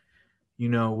of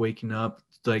waking up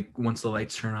like once the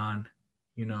lights turn on,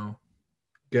 you know,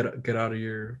 get out of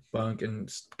your bunk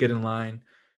and get in line.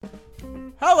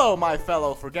 Hello, my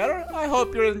fellow forgetter. I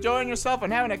hope you're enjoying yourself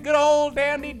and having a good old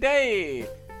dandy day.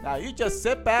 Now you just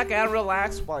sit back and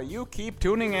relax while you keep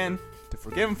tuning in to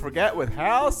Forgive and Forget with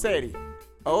Hal Sadie.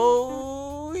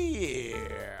 Oh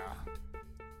yeah.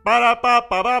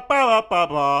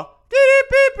 Ba-da-ba-ba-ba-ba-ba-ba.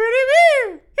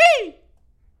 Dee-dee-dee-dee-dee-dee.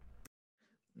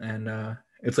 And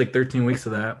it's like 13 weeks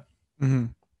of that. Mm-hmm.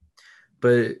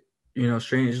 But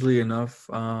strangely enough,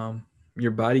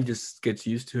 your body just gets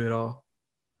used to it all,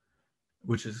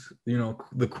 which is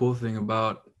the cool thing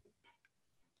about,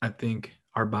 I think,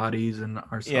 our bodies and Yeah.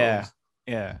 ourselves.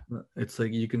 Yeah. It's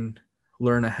like you can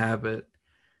learn a habit,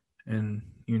 and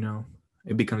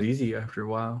it becomes easy after a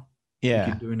while. You Yeah.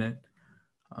 keep doing it.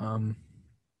 um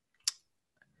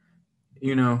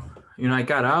I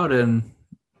got out, and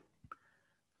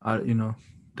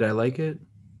did I like it?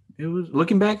 It was,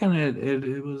 looking back on it,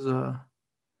 it was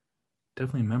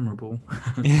definitely memorable.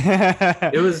 Yeah,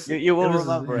 It was you it will was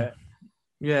remember it.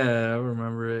 yeah, I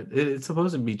remember it. It's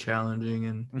supposed to be challenging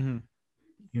and Mm-hmm.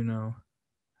 you know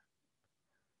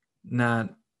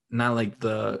not not like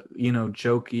the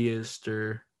jokiest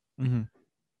or Mm-hmm.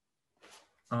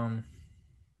 um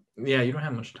yeah, you don't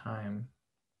have much time.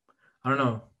 I don't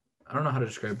know. I don't know how to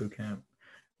describe boot camp.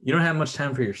 You don't have much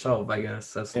time for yourself, I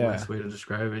guess. That's the Yeah. best way to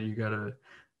describe it. You gotta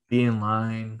be in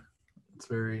line. It's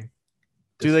very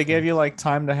Do they give disciplined. you like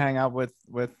time to hang out with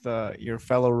your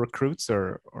fellow recruits,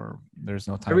 or there's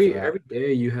no time for that? Every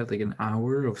day you have like an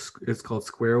hour of it's called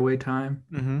square away time,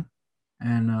 Mm-hmm.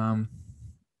 and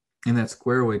in that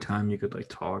square away time you could like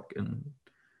talk and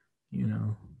you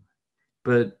know,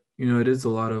 but it is a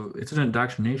lot of it's an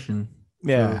indoctrination. So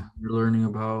Yeah. you're learning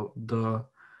about the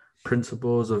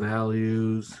principles of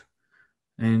values,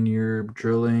 and you're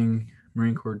drilling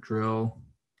Marine Corps drill,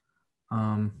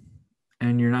 um,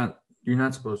 and you're not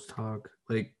supposed to talk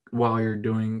like while you're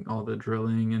doing all the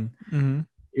drilling, and Mm-hmm.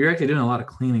 you're actually doing a lot of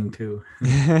cleaning too.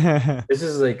 This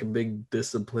is like a big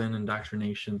discipline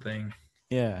indoctrination thing.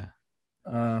 Yeah.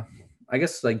 Uh, I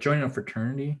guess like joining a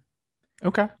fraternity.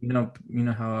 Okay. You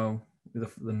know how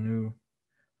the new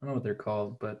I don't know what they're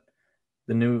called, but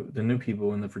the new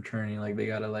people in the fraternity like they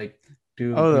gotta like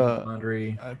do Oh, people's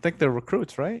laundry. I think they're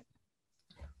recruits, right?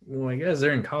 Well, I guess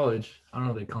they're in college. I don't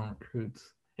know if they call them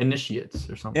recruits, initiates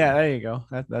or Yeah, something. there you go.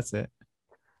 That's it.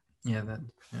 Yeah, that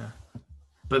yeah.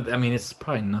 But I mean, it's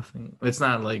probably nothing. It's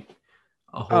not like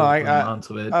a Oh, whole amount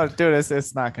of it. oh, dude,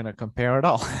 it's not gonna compare at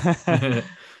all.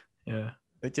 Yeah,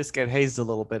 They just get hazed a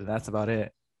little bit, and that's about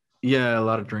it. yeah, a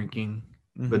lot of drinking,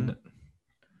 Mm-hmm. but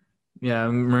yeah,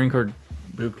 Marine Corps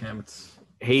boot camp. It's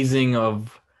hazing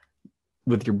of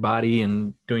with your body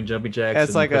and doing jumping jacks It's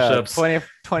and like a push-ups.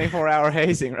 24-hour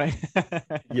hazing, right?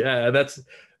 Yeah, that's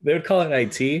they would call it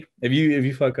IT. If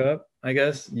you fuck up, I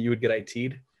guess you would get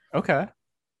IT'd. Okay.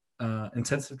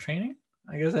 Intensive training.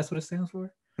 I guess that's what it stands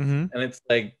for. Mm-hmm. And it's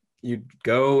like you'd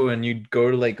go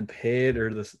to like a pit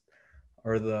or this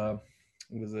or the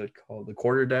what was it called, the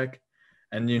quarter deck,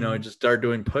 and Mm-hmm. just start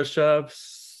doing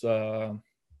push-ups.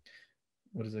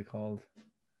 What is it called?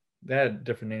 They had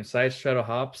different names, side straddle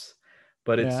hops,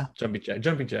 but it's Yeah.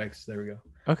 jumping jacks. There we go.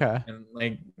 Okay. And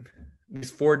like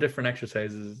these four different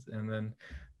exercises, and then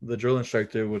the drill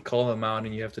instructor would call them out,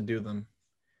 and you have to do them.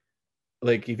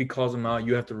 Like if he calls them out,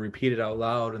 you have to repeat it out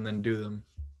loud and then do them.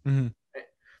 Mm-hmm.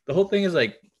 The whole thing is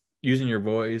like using your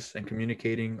voice and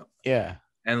communicating Yeah.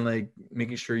 and like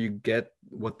making sure you get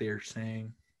what they're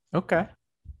saying. Okay.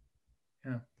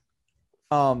 Yeah.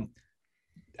 Um,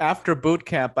 After boot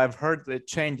camp, I've heard it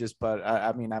changes, but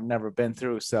I mean, I've never been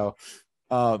through. So,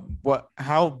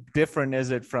 how different is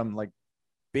it from like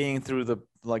being through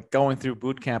going through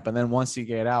boot camp, and then once you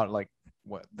get out, like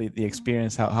what the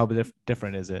experience, how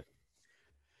different is it?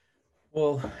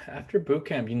 Well, after boot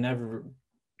camp, you never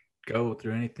go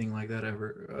through anything like that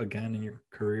ever again in your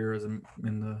career as in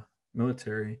the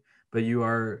military, but you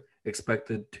are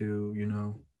expected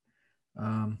to,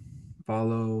 um,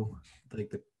 follow like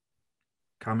the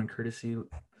common courtesy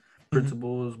Mm-hmm.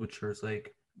 principles, which are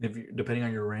like if you depending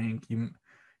on your rank, you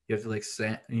have to like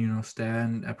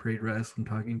stand at parade rest when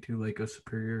talking to like a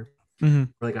superior Mm-hmm.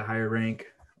 or like a higher rank,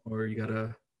 or you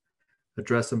gotta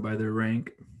address them by their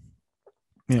rank.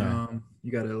 Yeah.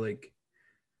 You gotta like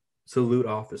salute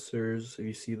officers if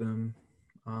you see them.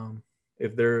 Um,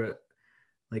 if they're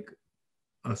like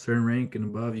a certain rank and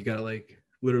above, you gotta like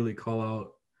literally call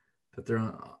out that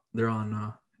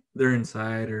they're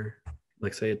inside or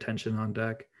like say attention on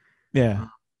deck. Yeah. Uh,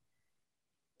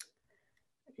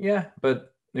 yeah,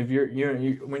 but if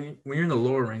when you're in the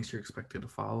lower ranks, you're expected to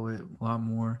follow it a lot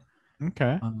more.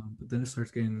 Okay. But then it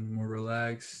starts getting more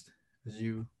relaxed as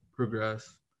you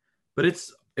progress. But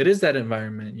it is that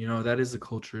environment, that is the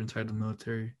culture inside the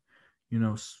military.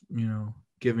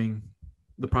 Giving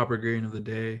the proper greeting of the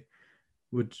day,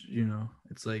 which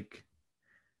it's like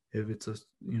if it's a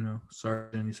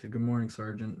sergeant, you say good morning,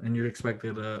 sergeant, and you're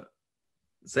expected to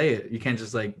say it. You can't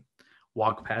just like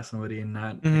walk past somebody and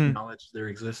not Mm-hmm. acknowledge their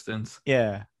existence.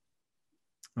 Yeah.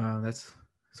 That's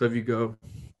so if you go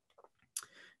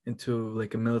into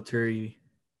like a military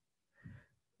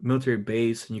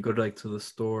base and you go to like to the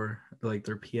store, like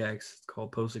their PX, it's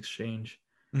called post exchange.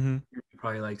 Mm-hmm. You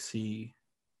probably like see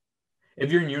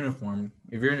if you're in uniform,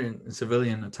 if you're in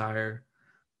civilian attire,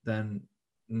 then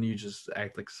you just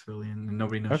act like a civilian and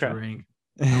nobody knows your Okay. rank.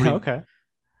 Nobody, Okay.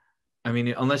 I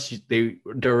mean, unless they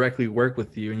directly work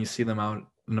with you and you see them out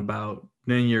and about,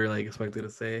 then you're like expected to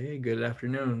say, "Hey, good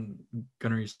afternoon,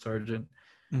 gunnery sergeant."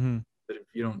 Mm-hmm. But if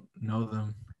you don't know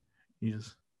them, you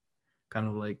just kind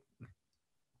of like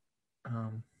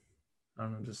um, I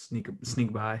don't know, just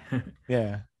sneak by.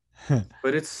 Yeah.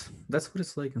 But that's what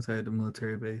it's like inside the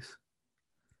military base.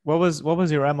 What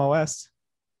was your MOS?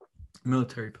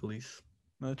 Military police.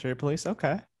 Military police.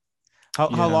 Okay. How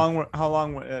Yeah,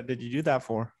 long did you do that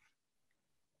for?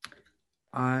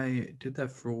 I did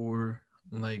that for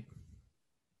like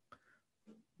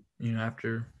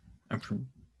after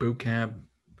boot camp.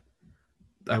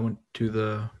 I went to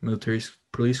the military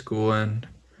police school and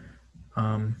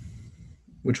um,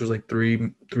 which was like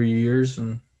 3 years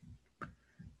and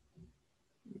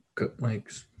like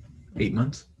 8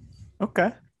 months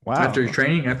Okay. after Wow.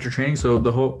 training. After training, so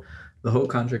the whole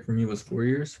contract for me was 4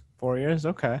 years. 4 years.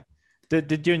 Okay.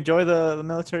 Did you enjoy the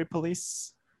military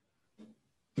police?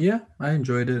 Yeah, I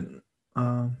enjoyed it.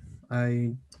 Um,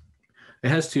 I It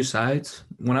has two sides.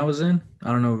 When I was in,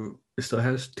 I don't know, it still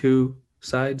has two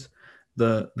sides.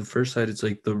 The first side is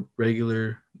like the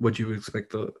regular what you would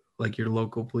expect the like your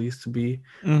local police to be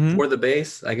Mm-hmm. for the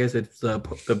base. I guess it's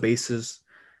the base's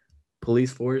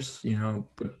police force.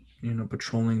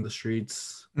 Patrolling the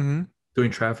streets, Mm-hmm.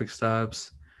 doing traffic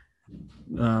stops,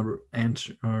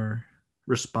 answer or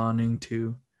responding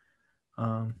to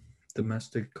um,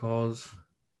 domestic calls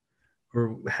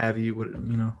or have you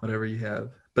whatever you have.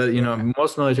 But Yeah.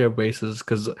 most military bases,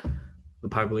 because the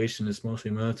population is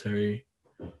mostly military,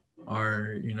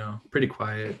 are pretty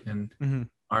quiet and Mm-hmm.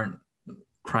 aren't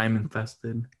crime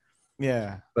infested.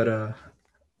 Yeah. But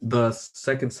the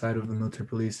second side of the military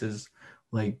police is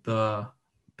like the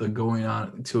going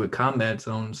on to a combat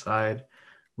zone side,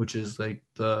 which is like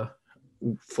the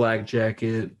flag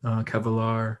jacket,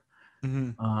 Kevlar,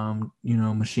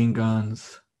 Mm-hmm. machine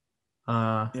guns,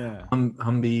 uh, Yeah.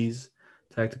 Humvees,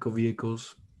 tactical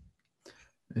vehicles.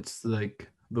 It's like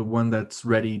the one that's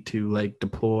ready to like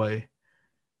deploy,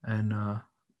 and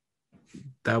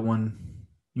that one,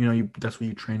 that's what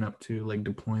you train up to, like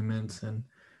deployments and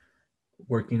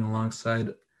working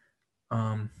alongside,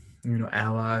 um,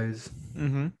 allies,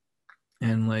 Mm-hmm.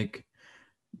 and like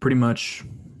pretty much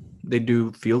they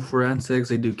do field forensics,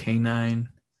 they do canine,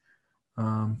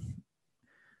 um,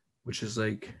 which is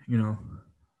like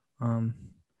um,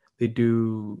 they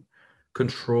do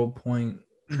control point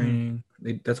Mm-hmm. training.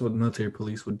 That's what military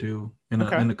police would do in a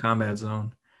Okay. in a combat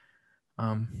zone.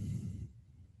 Um,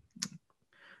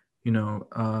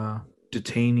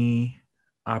 detainee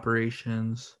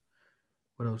operations.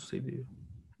 What else do they do?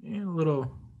 Yeah, a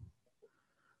little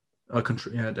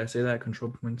control. Yeah, did I say that?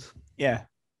 Control points. Yeah.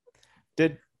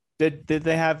 Did did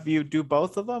they have you do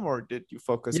both of them, or did you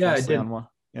focus Yeah, I mostly did. on one?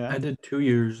 Yeah. I did 2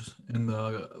 years in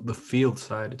the field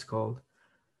side. It's called,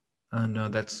 and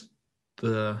that's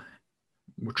the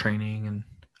we're training and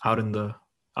out in the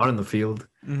out in the field.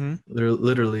 Mm-hmm. They're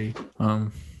literally,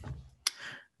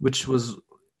 which was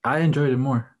I enjoyed it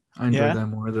more. I enjoyed Yeah. that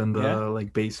more than Yeah. the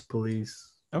like base police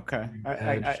Okay.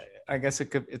 badge. I guess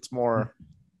it's more,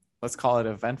 let's call it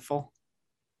eventful.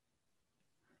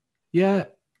 Yeah,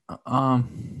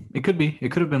 it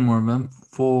could have been more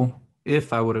eventful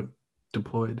if I would have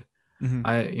deployed. Mm-hmm.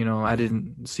 I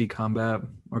didn't see combat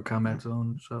or combat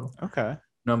zone, so Okay.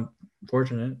 I'm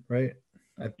fortunate, right?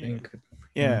 I Yeah. think,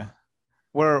 you know,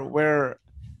 Yeah.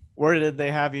 Where did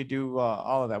they have you do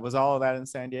all of that? Was all of that in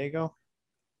San Diego?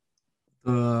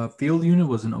 the field unit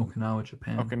was in Okinawa, Okay,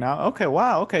 Japan. now, okay,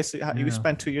 wow, okay. So you Yeah,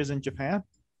 spent 2 years in Japan.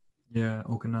 yeah,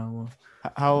 Okinawa.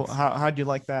 It's How'd you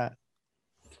like that?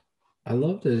 I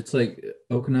loved it. It's like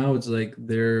Okinawa. It's like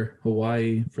their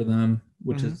Hawaii for them,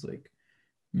 which Mm-hmm. is like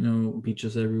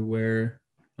beaches everywhere.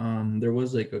 There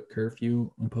was like a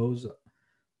curfew imposed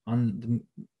on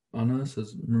on us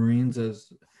as Marines,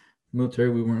 as military.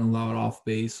 We weren't allowed off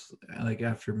base like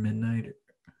after midnight,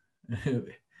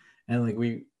 and like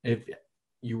if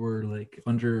you were like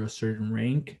under a certain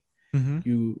rank, Mm-hmm.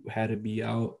 you had to be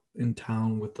out in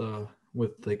town with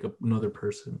like another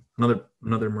person,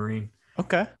 another Marine.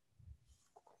 Okay.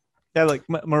 Yeah, like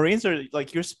Marines are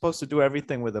like you're supposed to do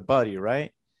everything with a buddy,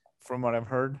 right? From what I've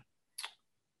heard.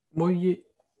 Well, yeah,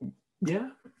 yeah,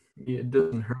 it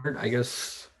doesn't hurt, I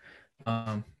guess.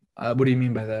 Um, what do you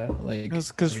mean by that? Like,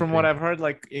 Because what do you from what think? I've heard,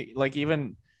 like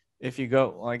even if you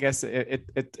go, well, I guess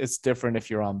it's different if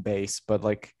you're on base, but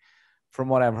like from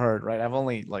what I've heard, right? I've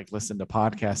only like listened to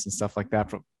podcasts and stuff like that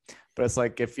from, but it's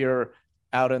like if you're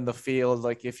out in the field,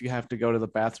 like if you have to go to the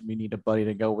bathroom, you need a buddy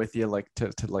to go with you, like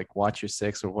to like watch your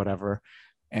six or whatever,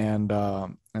 and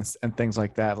things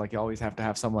like that. Like you always have to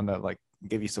have someone to like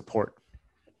give you support.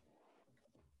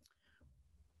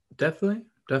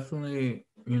 Definitely.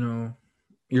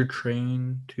 You're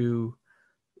trained to,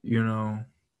 you know,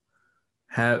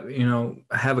 have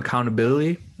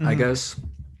accountability. I Mm-hmm. guess.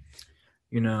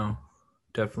 You know,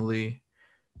 definitely.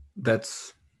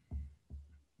 That's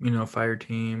fire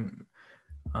team.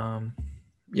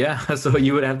 Yeah, so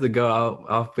you would have to go out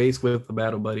off base with the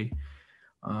battle buddy.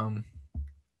 Um,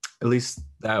 at least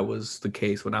that was the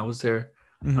case when I was there.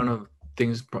 I don't know.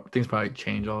 Things probably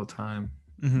change all the time.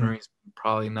 Marines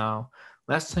probably now.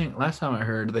 Last time I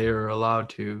heard, they were allowed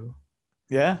to,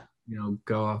 Yeah.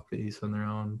 go off base on their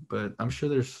own. But I'm sure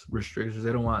there's restrictions.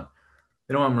 They don't want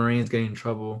Marines getting in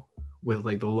trouble with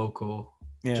like the local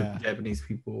Japanese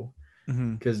people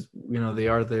because they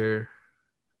are there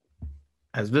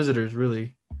as visitors,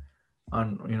 really,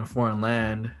 on foreign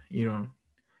land.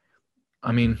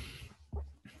 I mean,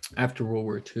 after World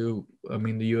War II, I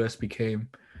mean, the U.S. became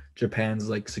Japan's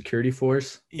like security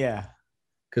force. Yeah.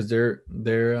 Because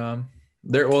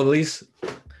well, at least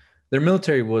their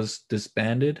military was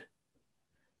disbanded,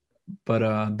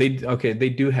 but they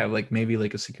do have like maybe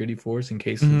like a security force in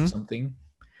case of something,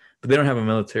 but they don't have a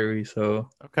military. So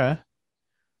okay,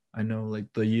 I know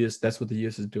like the U.S. that's what the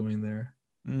U.S. is doing there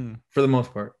for the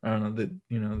most part. I don't know that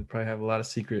they probably have a lot of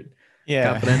secret.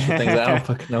 Yeah. Confidential things I don't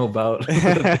fucking know about.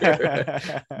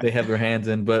 They have their hands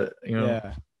in, but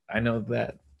I know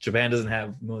that Japan doesn't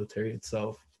have military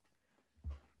itself.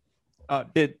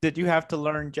 Did you have to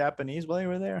learn Japanese while you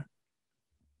were there?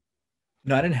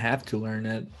 No, I didn't have to learn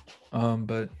it,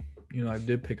 but I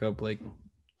did pick up like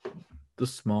the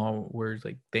small words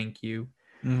like thank you,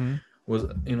 was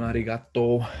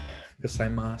arigato,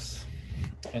 gozaimasu,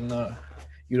 and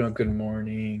good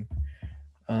morning,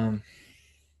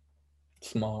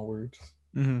 small words.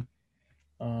 When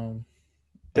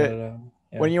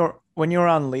you were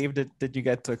on leave, did you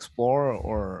get to explore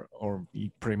or you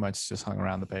pretty much just hung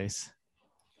around the base?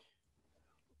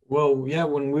 Well, yeah,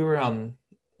 when we were on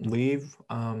leave,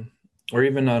 or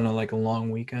even on a long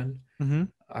weekend,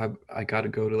 I got to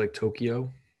go to like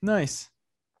Tokyo. Nice.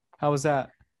 How was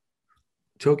that?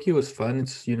 Tokyo was fun.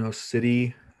 It's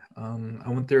city. I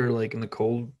went there like in the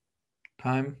cold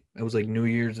time. It was like New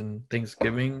Year's and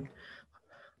Thanksgiving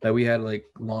that we had like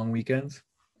long weekends.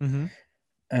 And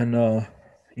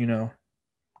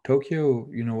Tokyo,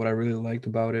 what I really liked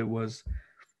about it was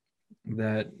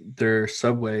that their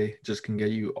subway just can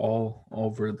get you all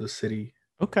over the city.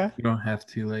 Okay. You don't have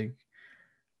to like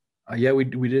yeah, we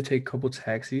did take a couple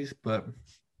taxis, but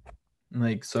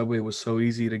like subway was so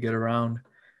easy to get around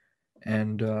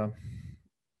and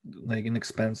like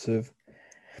inexpensive.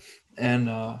 And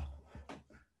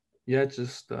yeah,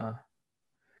 just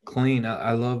clean.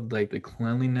 I love like the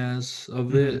cleanliness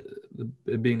of it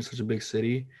being such a big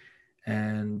city,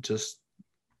 and just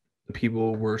the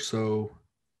people were so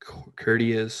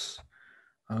courteous,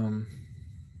 and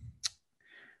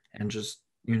just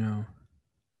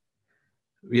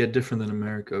different than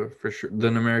America for sure,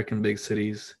 than American big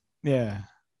cities. Yeah.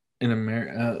 In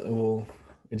America, well,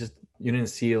 it just you didn't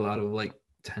see a lot of like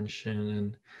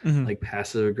tension and like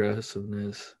passive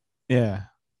aggressiveness. Yeah.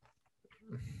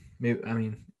 Maybe, I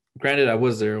mean, granted, I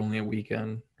was there only a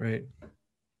weekend, right?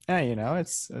 Yeah,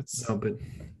 it's no, but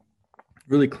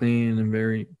really clean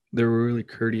and they were really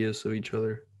courteous of each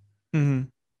other.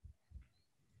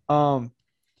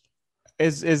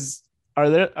 Is are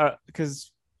there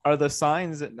because are the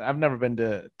signs, I've never been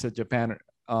to Japan,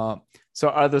 so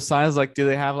are the signs like, do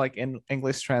they have like in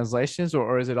English translations,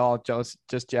 or is it all just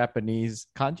Japanese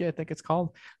kanji, I think it's called,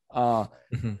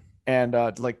 and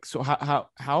like, so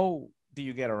how do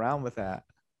you get around with that?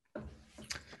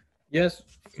 Yes,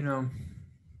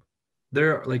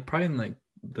 they're like probably in like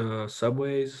the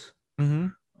subways,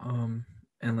 and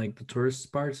like the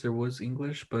tourist parts there was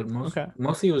English, but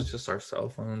mostly it was just our cell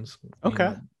phones.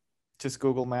 Just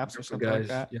Google Maps or something like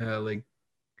that. Yeah, like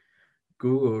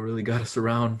Google really got us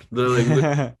around. The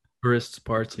like tourist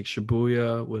parts like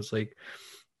Shibuya was like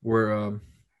where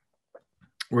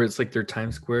it's like their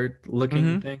Times Square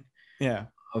looking thing. Yeah.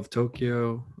 Of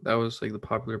Tokyo. That was like the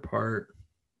popular part.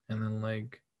 And then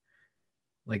like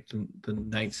the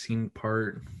night scene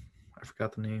part. I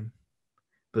forgot the name.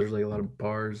 But there's like a lot of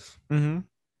bars. And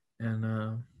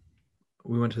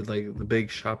we went to like the big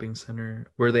shopping center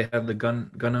where they have the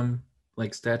Gundam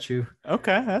like statue.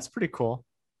 Okay, that's pretty cool.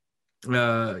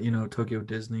 Tokyo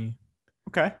Disney.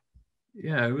 Okay.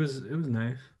 Yeah, it was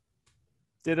nice.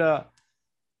 Did oh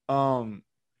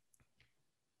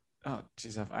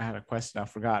geez, I had a question, I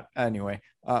forgot. Anyway,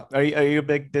 are you a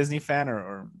big Disney fan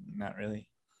or not really?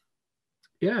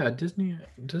 Yeah, Disney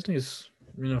is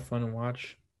fun to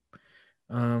watch.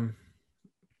 I'm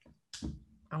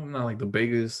not like the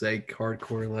biggest like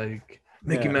hardcore like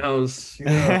Mickey Mouse,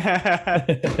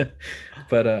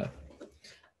 but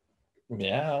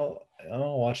yeah,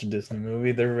 I'll watch a Disney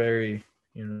movie. They're very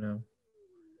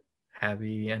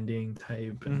happy ending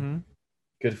type and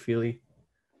good feeling.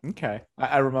 Okay.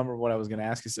 I remember what I was going to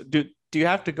ask you. So do you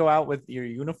have to go out with your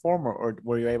uniform, or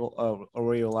were you able, or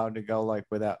were you allowed to go like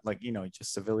without, like,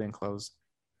 just civilian clothes?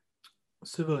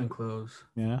 Civilian clothes.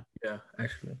 Yeah. Yeah,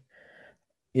 actually.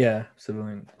 Yeah,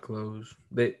 civilian clothes.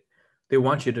 They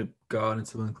want you to go out in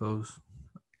civilian clothes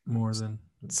more than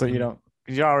So I you mean, don't,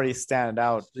 because you already stand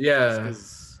out just yeah.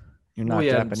 because you're Well, not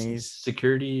yeah, Japanese.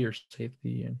 security or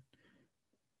safety, and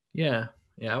yeah,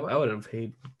 yeah. I would have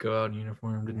hated to go out in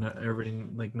uniform. Didn't know, everybody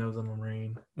like knows I'm a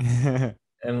Marine,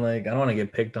 and like I don't want to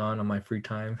get picked on my free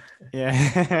time.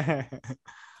 Yeah.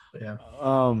 Yeah,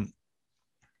 um.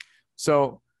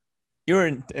 So you were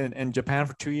in Japan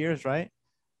for 2 years, right?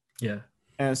 yeah.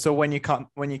 And so when you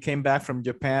came back from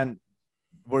Japan,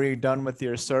 were you done with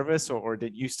your service, or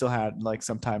did you still had like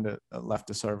some time to left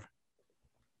to serve?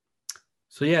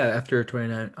 So yeah, after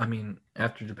 29, I mean,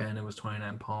 after Japan, it was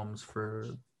 29 palms for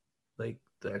like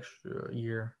the extra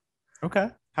year, Okay.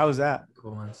 How was that?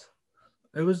 couple months.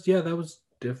 It was yeah, that was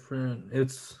different.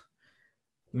 It's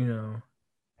you know,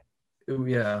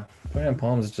 yeah, 29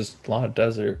 palms is just a lot of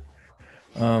desert.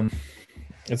 Um,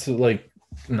 it's like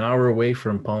an hour away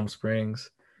from Palm Springs.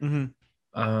 Mm-hmm.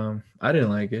 I didn't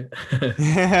like it.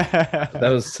 That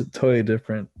was totally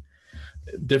different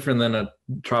than a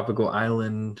tropical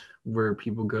island where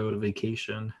people go to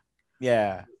vacation.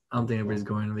 Yeah, I don't think anybody's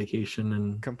going on vacation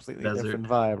in completely desert. different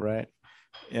vibe, right?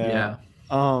 Yeah. Yeah.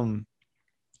 Um,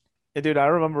 yeah, dude, I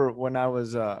remember when I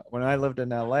lived in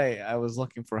LA, I was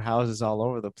looking for houses all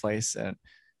over the place, and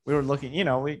we were looking,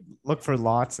 we look for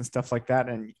lots and stuff like that,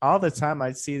 and all the time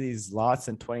I'd see these lots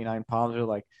in 29 Palms are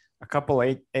like a couple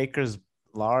 8 acres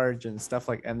large and stuff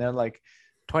like, and they're like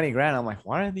 20 grand. I'm like,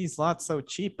 why are these lots so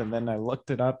cheap? And then I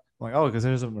looked it up, I'm like, oh, because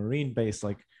there's a Marine base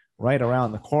like right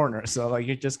around the corner. So like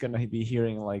you're just gonna be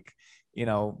hearing like, you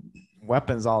know,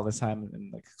 weapons all the time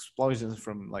and like explosions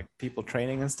from like people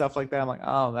training and stuff like that. I'm like,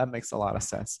 oh, that makes a lot of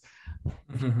sense.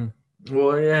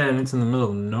 Well, yeah, and it's in the middle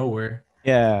of nowhere.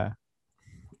 Yeah.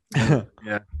 And So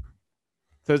yeah.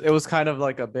 it was kind of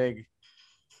like a big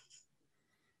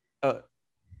uh,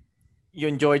 you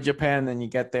enjoy Japan, then you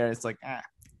get there, it's like,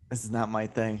 this is not my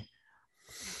thing.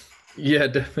 Yeah,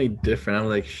 definitely different. I'm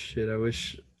like, shit, I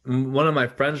wish one of my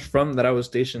friends from that I was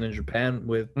stationed in Japan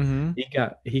with, Mm-hmm.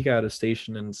 he got a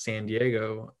station in San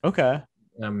Diego, Okay.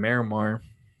 Miramar,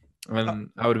 Uh, and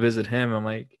I would visit him. I'm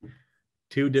like,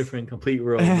 two different complete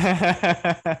worlds.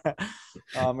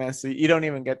 oh man, so you don't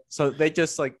even get, so they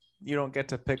just like, you don't get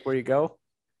to pick where you go.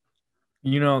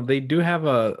 They have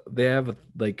a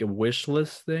like a wish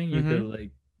list thing. You could Mm-hmm.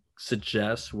 like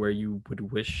suggest where you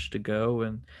would wish to go,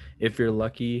 and if you're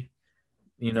lucky,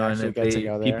 You and actually if get to they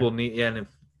go there. people need, yeah, and if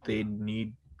they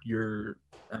need your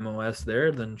MOS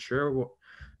there, then sure,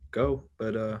 go.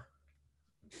 But I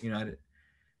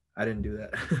didn't do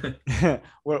that.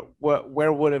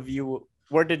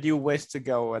 Where did you wish to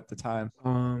go at the time?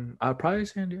 I'll probably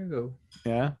San Diego.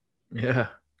 Yeah. Yeah,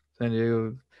 San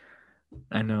Diego.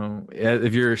 I know. Yeah,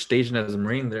 if you're stationed as a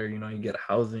Marine there, you get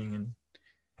housing and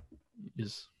you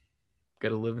just got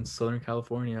to live in Southern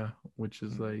California, which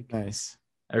is like Nice.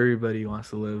 everybody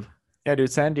wants to live. Yeah,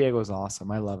 dude, San Diego's awesome.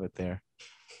 I love it there.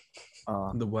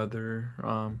 Uh, The weather,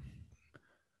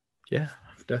 yeah,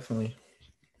 definitely.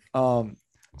 um,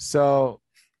 so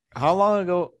how long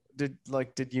ago did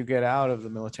you get out of the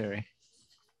military?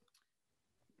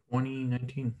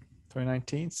 2019.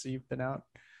 2019. So you've been out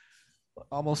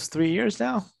almost 3 years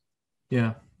now.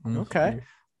 Yeah, almost Okay. 3 years.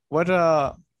 What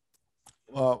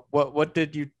what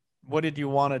did you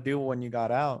want to do when you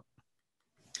got out?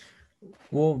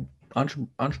 Well,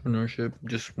 entrepreneurship.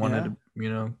 Just wanted Yeah.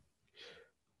 to,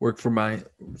 work for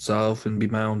myself and be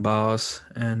my own boss,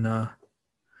 and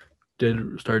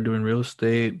did start doing real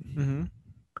estate. Mm-hmm.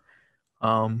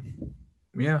 Um,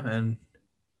 yeah, and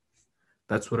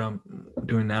that's what I'm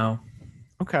doing now.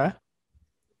 Okay.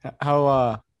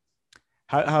 How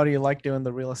how do you like doing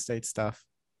the real estate stuff?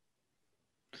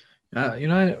 I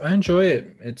enjoy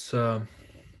it. It's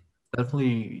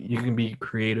definitely you can be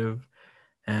creative,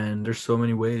 and there's so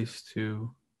many ways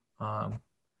to um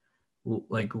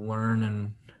like learn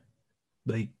and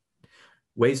like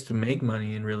ways to make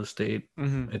money in real estate.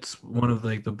 Mm-hmm. It's one of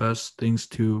like the best things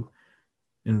to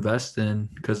invest in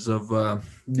because of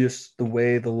just the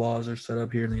way the laws are set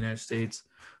up here in the United States.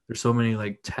 There's so many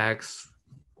like tax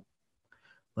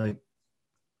like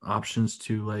options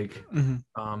to like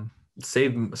Mm-hmm.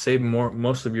 save more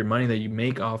most of your money that you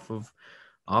make off of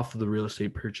the real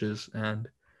estate purchase. And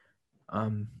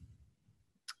um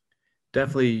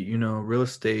definitely, real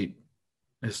estate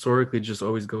historically just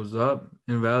always goes up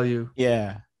in value.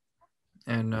 Yeah.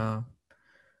 And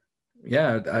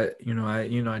yeah,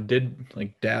 I did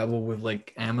like dabble with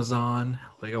like Amazon.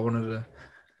 Like I wanted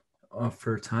to,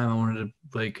 for a time, I wanted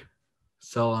to like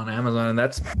sell on Amazon, and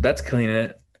that's killing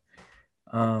it,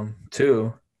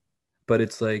 too. But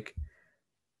it's like,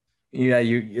 yeah,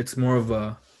 it's more of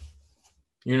a,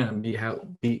 you're gonna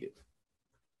be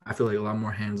I feel like a lot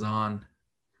more hands on,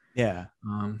 Yeah.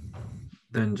 um,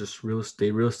 than just real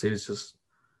estate. Real estate is just,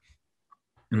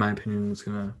 in my opinion, it's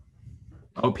gonna,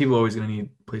 oh, people are always gonna need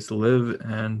a place to live,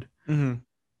 and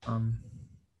Mm-hmm. um,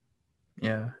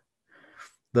 yeah,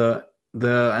 the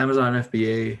Amazon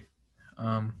FBA,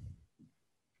 um,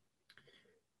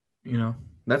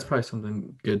 that's probably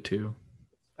something good too.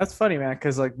 That's funny, man,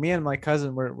 because like me and my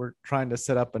cousin were trying to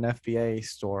set up an FBA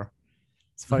store.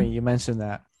 It's funny Mhm. you mentioned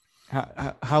that.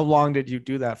 How long did you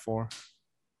do that for?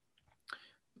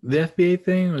 The FBA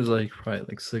thing was like probably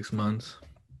like 6 months.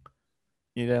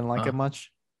 You didn't like Uh, it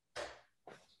much?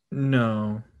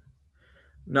 no,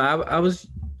 no,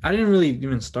 I didn't really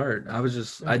even start. I was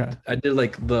just Okay. I did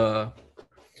like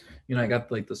I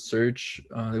got like the search.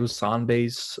 It was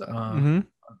Sonbase Mm-hmm.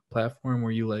 platform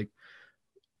where you like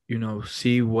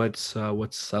see what's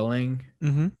selling,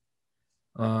 Mm-hmm.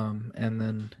 and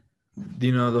then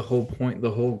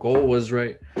the whole goal was,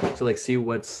 right, to like see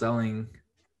what's selling,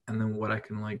 and then what I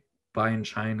can like buy in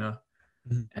China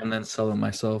and then sell it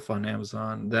myself on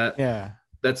Amazon. Yeah.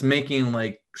 That's making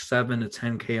like 7 to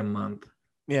 10K a month,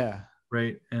 Yeah.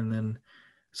 right? And then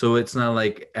so it's not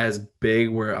like as big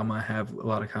where I'm gonna have a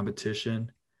lot of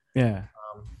competition, Yeah.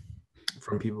 um,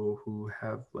 from people who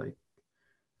have like,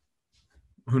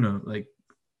 who know, like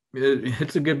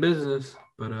it's a good business,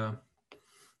 but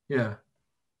yeah,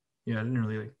 yeah, I didn't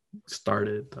really like start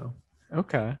it though.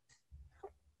 Okay.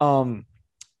 Um,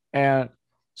 and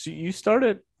so you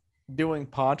started doing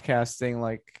podcasting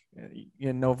like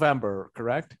in November,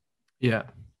 correct? Yeah,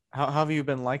 How have you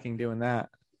been liking doing that?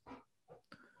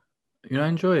 I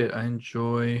enjoy it. I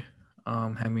enjoy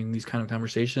having these kind of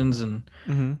conversations, and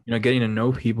Mm-hmm. getting to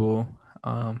know people,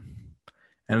 um,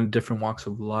 and different walks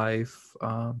of life,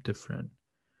 different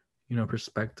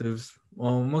perspectives.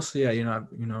 Well, mostly, yeah,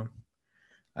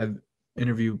 I've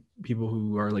interviewed people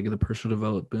who are like in the personal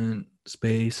development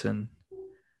space, and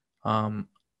um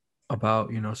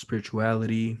about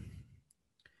spirituality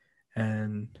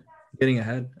and getting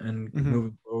ahead and Mm-hmm.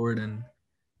 moving forward, and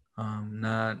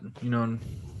not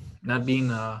not being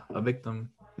a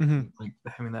victim, Mm-hmm. like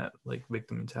having that like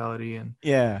victim mentality, and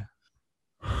Yeah.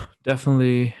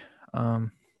 definitely,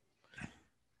 um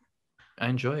I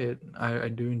enjoy it. I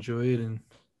do enjoy it, and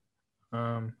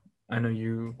um I know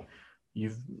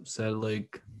you've said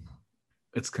like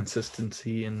it's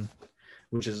consistency, and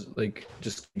which is like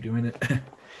just keep doing it.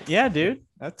 Yeah, dude.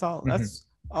 That's all. Mhm. That's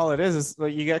all it is. Is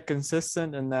like you get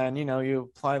consistent, and then you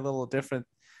apply a little different.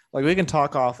 Like we can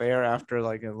talk off air after,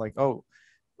 like oh,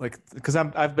 like because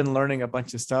I've been learning a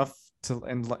bunch of stuff to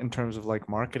in terms of like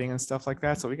marketing and stuff like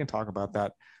that. So we can talk about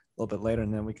that a little bit later,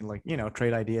 and then we can like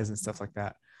trade ideas and stuff like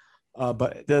that.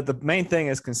 But the main thing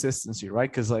is consistency, right?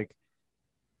 Because like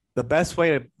the best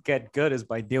way to get good is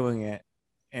by doing it,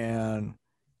 and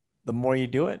the more you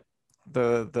do it,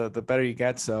 the better you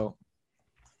get. So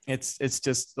it's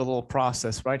just a little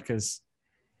process, right? Because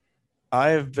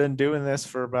I've been doing this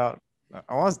for about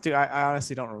I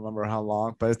honestly don't remember how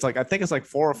long, but it's like I think it's like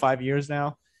 4 or 5 years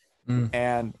now. Mm.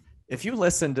 And if you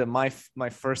listen to my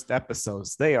first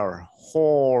episodes, they are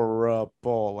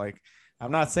horrible. Like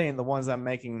I'm not saying the ones I'm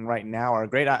making right now are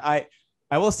great.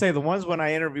 I will say the ones when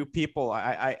I interview people,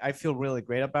 I feel really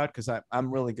great about because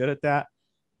I'm really good at that.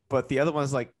 But the other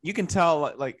ones, like you can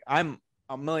tell, like I'm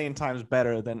a million times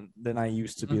better than I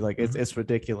used to be. Like it's Mhm. it's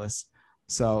ridiculous.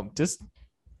 So just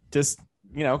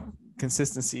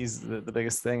consistency is the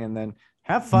biggest thing, and then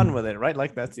have fun Mm. with it, right?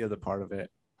 Like that's the other part of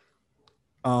it.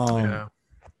 Um, Yeah.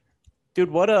 dude,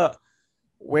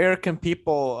 where can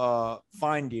people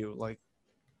find you? Like,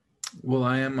 Well,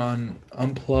 I am on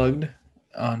Unplugged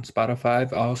on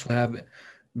Spotify. I also have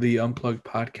the Unplugged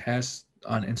podcast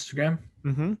on Instagram,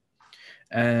 mm-hmm.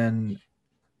 and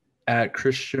at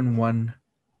Christian One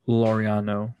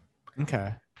Loriano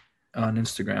Okay, on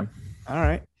Instagram. all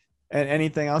right. And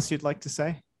anything else you'd like to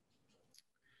say?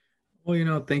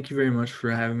 Well, thank you very much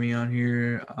for having me on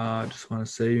here. I just want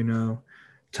to say,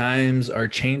 times are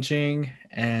changing,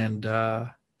 and I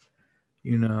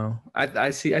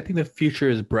think the future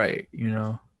is bright.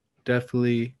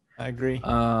 Definitely. I agree.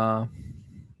 Uh,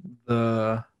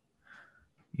 the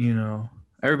you know,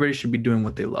 everybody should be doing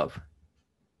what they love,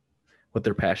 what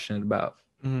they're passionate about,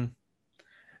 Mm-hmm.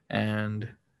 and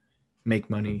make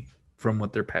money from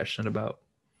what they're passionate about.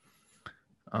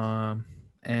 Um,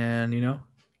 and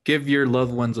give your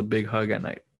loved ones a big hug at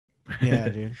night. Yeah,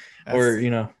 dude. Or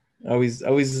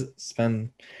always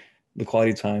spend the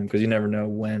quality time, because you never know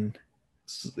when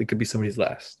it could be somebody's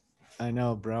last. I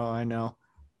know, bro. I know.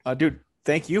 Dude,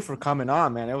 thank you for coming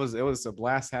on, man. It was a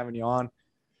blast having you on.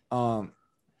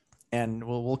 And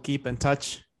we'll keep in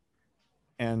touch.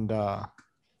 And I'll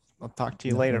talk to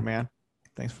you later, man.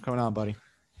 Thanks for coming on, buddy.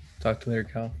 Talk to you later,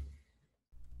 Cal.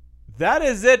 That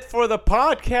is it for the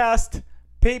podcast,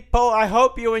 people. I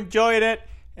hope you enjoyed it.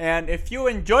 And if you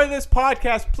enjoy this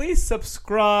podcast, please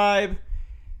subscribe.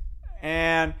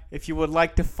 And if you would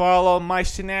like to follow my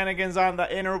shenanigans on the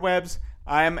interwebs,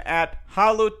 I am at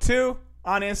Halu2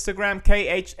 on Instagram,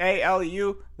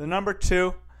 KHALU, the number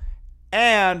 2,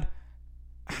 and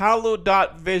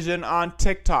Halu.vision on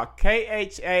TikTok,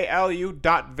 KHALU.vision.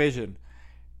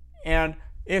 And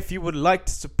if you would like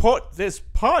to support this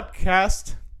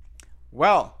podcast,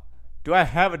 well, do I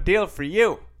have a deal for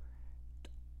you?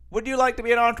 Would you like to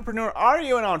be an entrepreneur? Are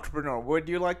you an entrepreneur? Would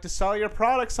you like to sell your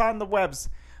products on the webs?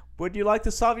 Would you like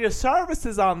to sell your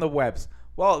services on the webs?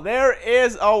 Well, there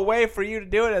is a way for you to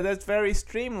do it that's very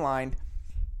streamlined.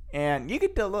 And you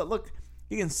can look,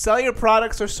 you can sell your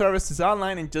products or services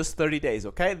online in just 30 days,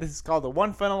 okay? This is called the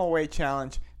One Funnel Away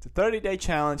Challenge. It's a 30-day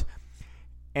challenge.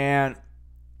 And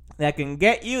that can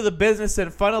get you the business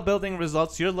and funnel building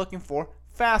results you're looking for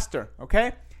faster,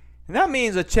 okay? And that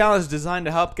means a challenge designed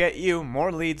to help get you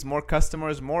more leads, more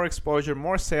customers, more exposure,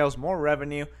 more sales, more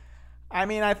revenue. I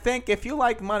mean, I think if you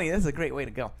like money, this is a great way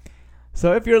to go.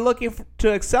 So if you're looking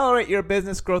to accelerate your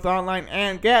business growth online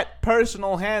and get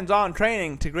personal hands-on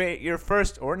training to create your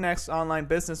first or next online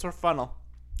business or funnel,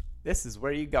 this is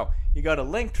where you go. You go to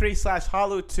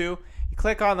Linktree/Halu2. You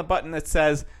click on the button that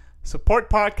says Support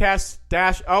Podcast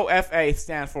 -OFA,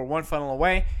 stands for One Funnel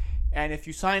Away. And if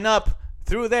you sign up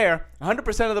through there,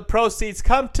 100% of the proceeds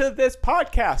come to this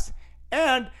podcast.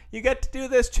 And you get to do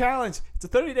this challenge. It's a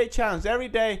 30-day challenge. Every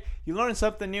day you learn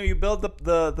something new. You build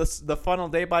the funnel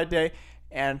day by day,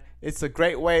 and it's a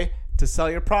great way to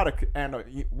sell your product.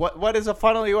 And what is a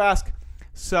funnel, you ask?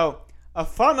 So a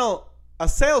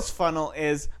sales funnel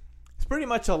is pretty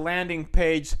much a landing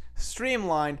page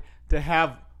streamlined to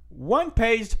have one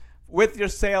page with your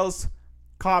sales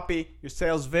copy, your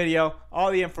sales video, all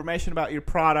the information about your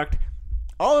product,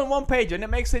 all in one page, and it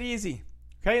makes it easy.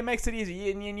 Okay, it makes it easy,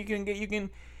 and you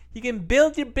can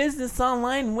build your business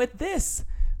online with this.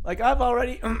 Like I've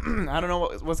already, I don't know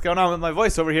what's going on with my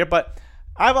voice over here, but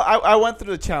I went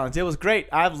through the challenge. It was great.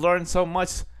 I've learned so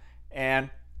much, and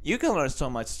you can learn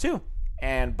so much too.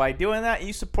 And by doing that,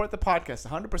 you support the podcast.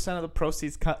 100% of the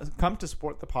proceeds come to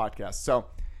support the podcast. So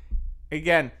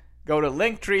again, go to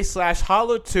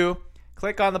Linktree/Halu2.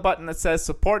 Click on the button that says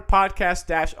Support Podcast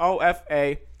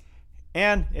 -OFA.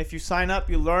 And if you sign up,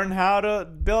 you learn how to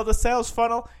build a sales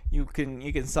funnel. You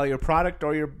can sell your product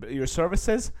or your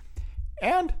services,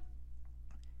 and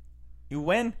you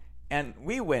win, and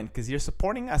we win because you're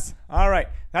supporting us. All right,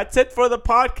 that's it for the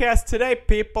podcast today,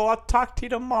 people. I'll talk to you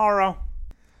tomorrow.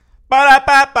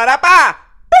 Ba-da-ba-ba-da-ba.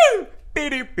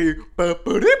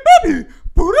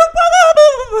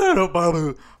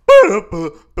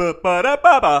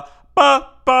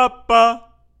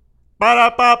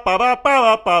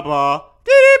 Ba-da-ba-ba-ba-ba.